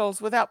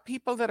crystals without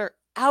people that are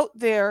out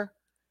there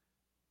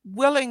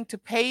willing to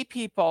pay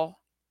people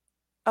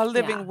a Yeah,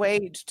 living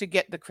wage to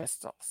get the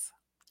crystals.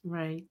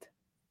 right.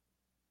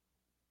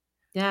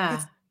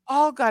 It's Yeah,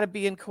 all got to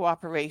be in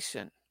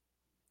cooperation.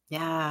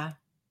 yeah.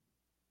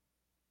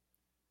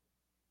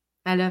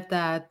 I love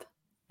that.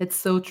 It's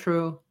so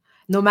true.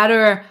 No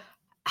matter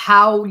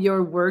how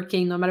you're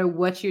working, no matter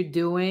what you're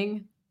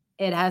doing,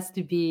 it has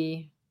to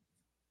be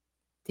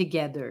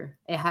together.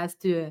 It has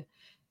to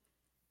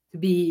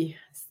be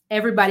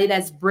everybody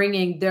that's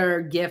bringing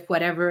their gift,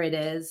 whatever it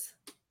is.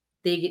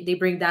 They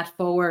bring that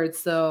forward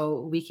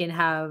so we can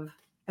have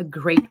a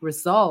great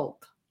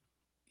result,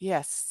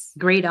 Yes,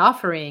 great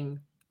offering,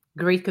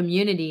 great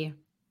community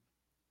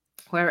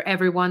where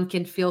everyone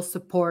can feel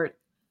support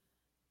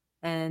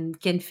and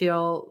can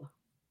feel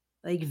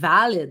like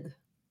valid,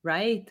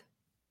 right?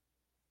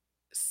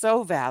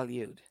 so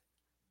valued.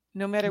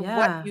 No matter what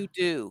Yeah. you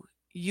do,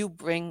 you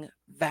bring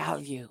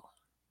value.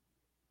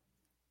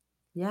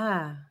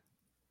 Yeah.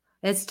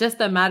 It's just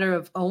a matter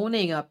of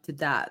owning up to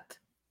that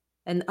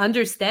and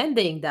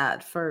understanding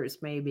that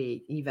first,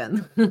 maybe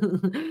even,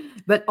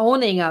 but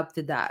owning up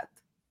to that.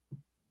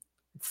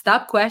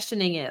 Stop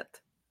questioning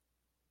it.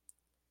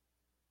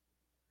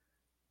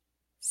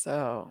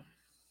 So,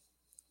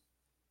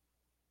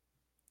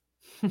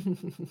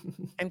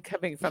 and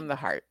coming from the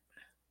heart,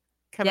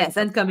 coming Yes,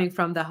 from and coming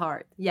from the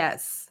heart.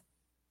 Yes.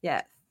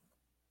 Yes.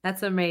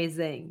 That's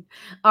amazing.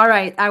 All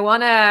right. I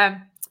want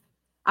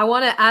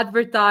to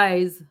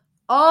advertise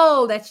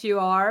all that you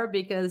are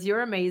because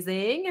you're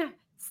amazing.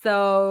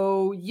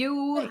 So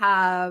you Thanks.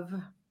 have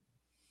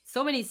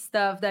so many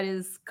stuff that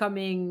is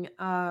coming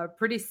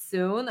pretty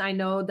soon. I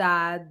know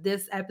that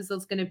this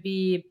episode's going to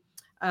be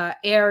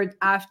aired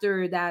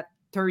after that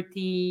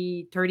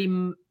 30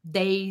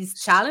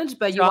 days challenge,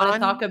 but you want to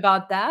talk Sean,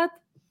 about that?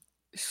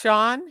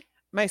 Sean,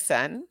 my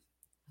son,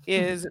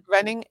 is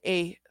running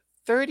a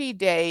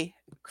 30-day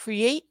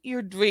Create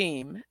Your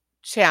Dream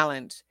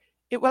challenge.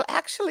 It will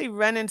actually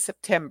run in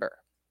September.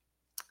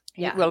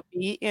 It Yeah. will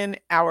be in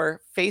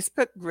our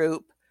Facebook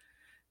group,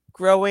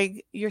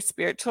 Growing Your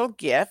Spiritual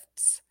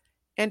Gifts,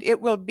 and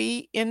it will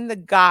be in the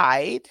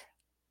guide,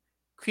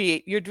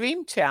 Create Your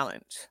Dream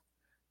Challenge.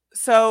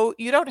 So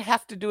you don't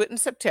have to do it in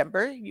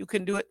September. You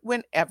can do it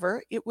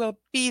whenever. It will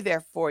be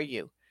there for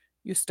you.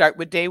 You start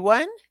with day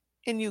 1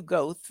 and you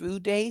go through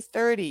day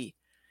 30.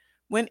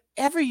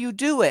 Whenever you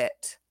do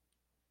it,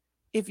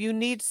 if you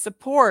need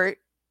support,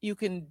 you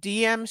can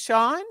DM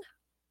Sean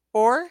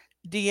or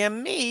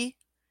DM me,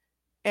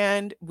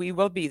 and we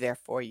will be there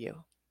for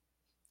you.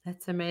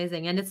 That's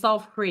amazing. And it's all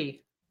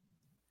free.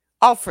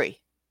 All free.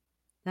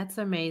 That's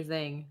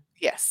amazing.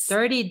 Yes.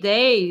 30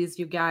 days,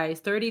 you guys.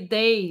 30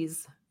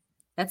 days.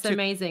 That's To,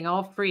 amazing.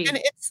 All and free.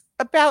 it's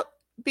about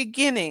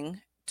beginning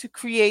to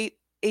create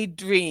a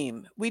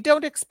dream. We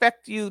don't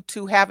expect you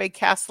to have a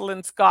castle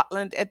in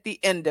Scotland at the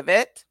end of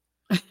it.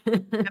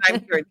 And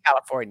I'm here in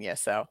California,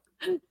 so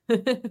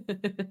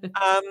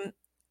um,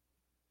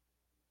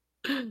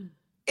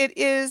 it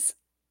is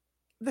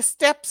the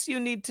steps you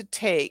need to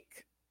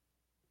take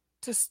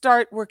to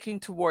start working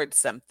towards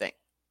something.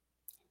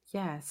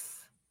 Yes.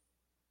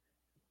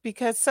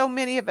 Because so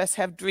many of us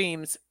have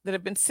dreams that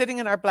have been sitting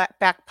in our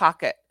back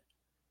pocket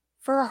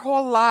for our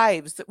whole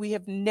lives that we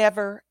have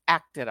never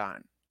acted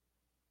on.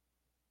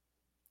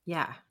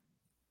 Yeah.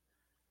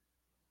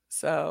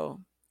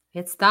 So,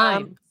 It's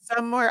time.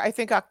 somewhere, I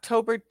think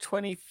October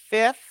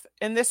 25th,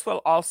 and this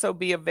will also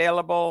be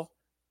available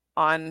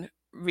on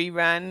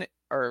rerun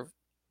or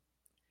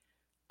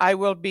I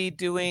will be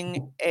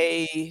doing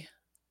a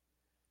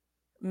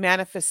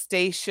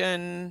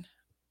manifestation,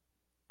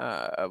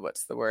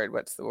 what's the word?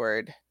 What's the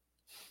word?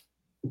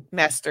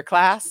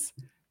 Masterclass,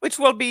 which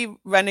will be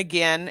run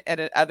again at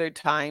other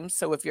times.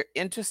 So if you're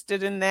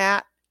interested in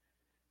that,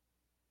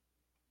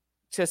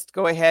 just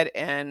go ahead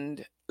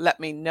and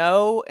let me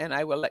know, and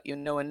I will let you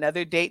know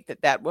another date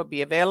that will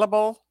be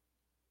available.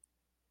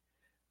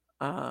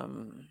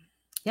 Um,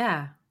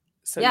 Yeah.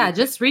 so you Yeah, can.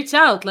 just reach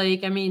out.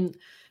 Like, I mean,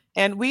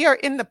 And we are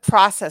in the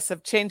process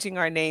of changing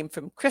our name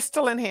from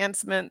Crystal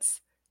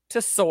Enhancements to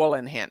Soul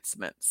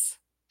Enhancements.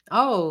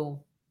 oh,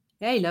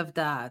 yeah, I love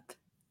that.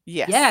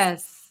 Yes,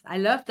 Yes, I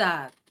love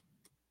that.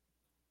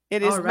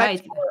 it All is much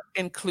right. more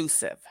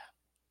inclusive of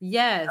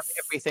Yes.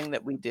 everything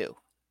that we do.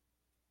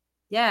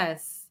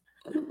 Yes.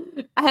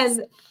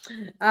 And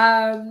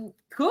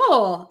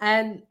cool.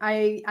 And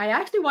I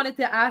actually wanted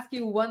to ask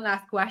you one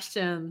last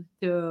question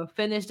to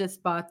finish this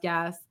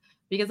podcast,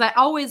 because I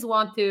always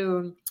want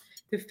to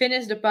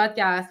finish the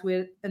podcast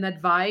with an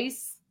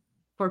advice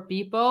for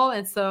people.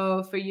 And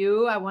so for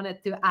you, I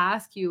wanted to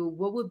ask you,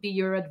 what would be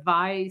your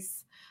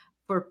advice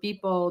for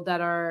people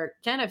that are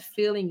kind of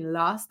feeling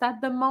lost at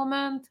the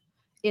moment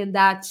in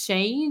that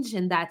change,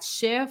 in that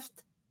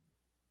shift?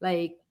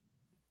 Like,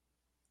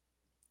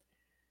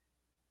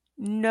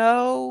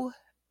 Know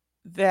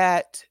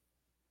that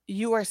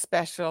you are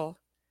special,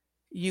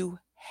 you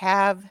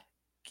have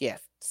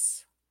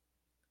gifts,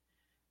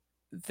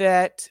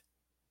 that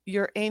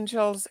your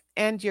angels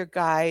and your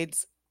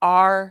guides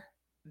are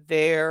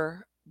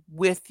there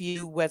with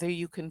you, whether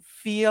you can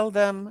feel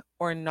them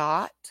or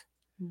not,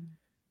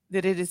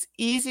 that it is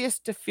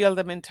easiest to feel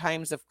them in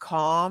times of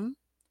calm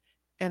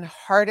and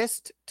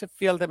hardest to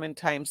feel them in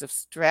times of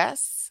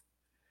stress.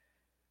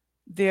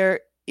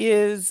 There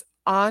is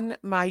on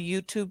my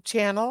YouTube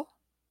channel,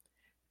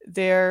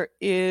 there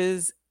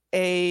is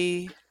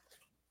a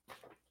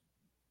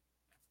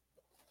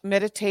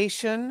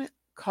meditation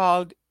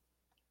called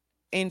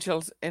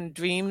Angels and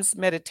Dreams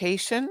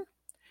Meditation,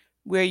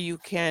 where you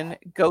can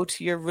go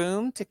to your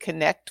room to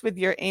connect with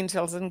your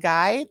angels and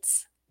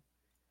guides.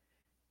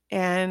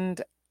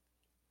 And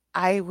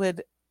I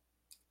would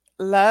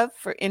love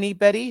for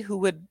anybody who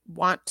would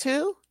want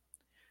to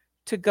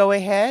go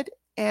ahead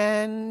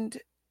and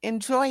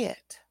enjoy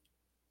it.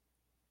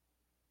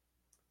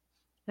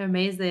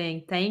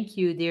 amazing. Thank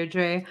you,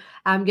 Deirdre.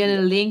 I'm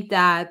gonna Yeah. link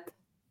that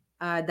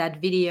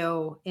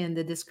video in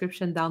the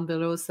description down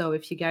below. So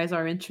if you guys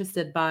are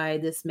interested by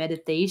this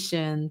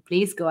meditation,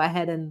 please go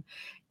ahead and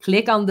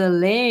click on the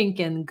link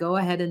and go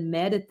ahead and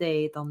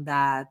meditate on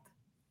that.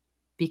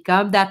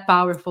 Become that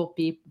powerful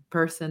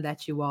person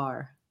that you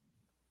are.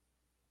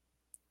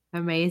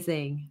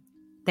 Amazing.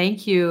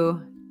 Thank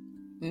you.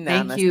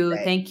 Thank you.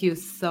 Namaste. Thank you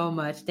so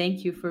much.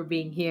 Thank you for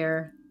being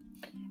here.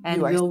 You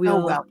And are we'll so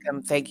will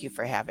welcome. Thank you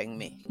for having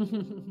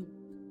me.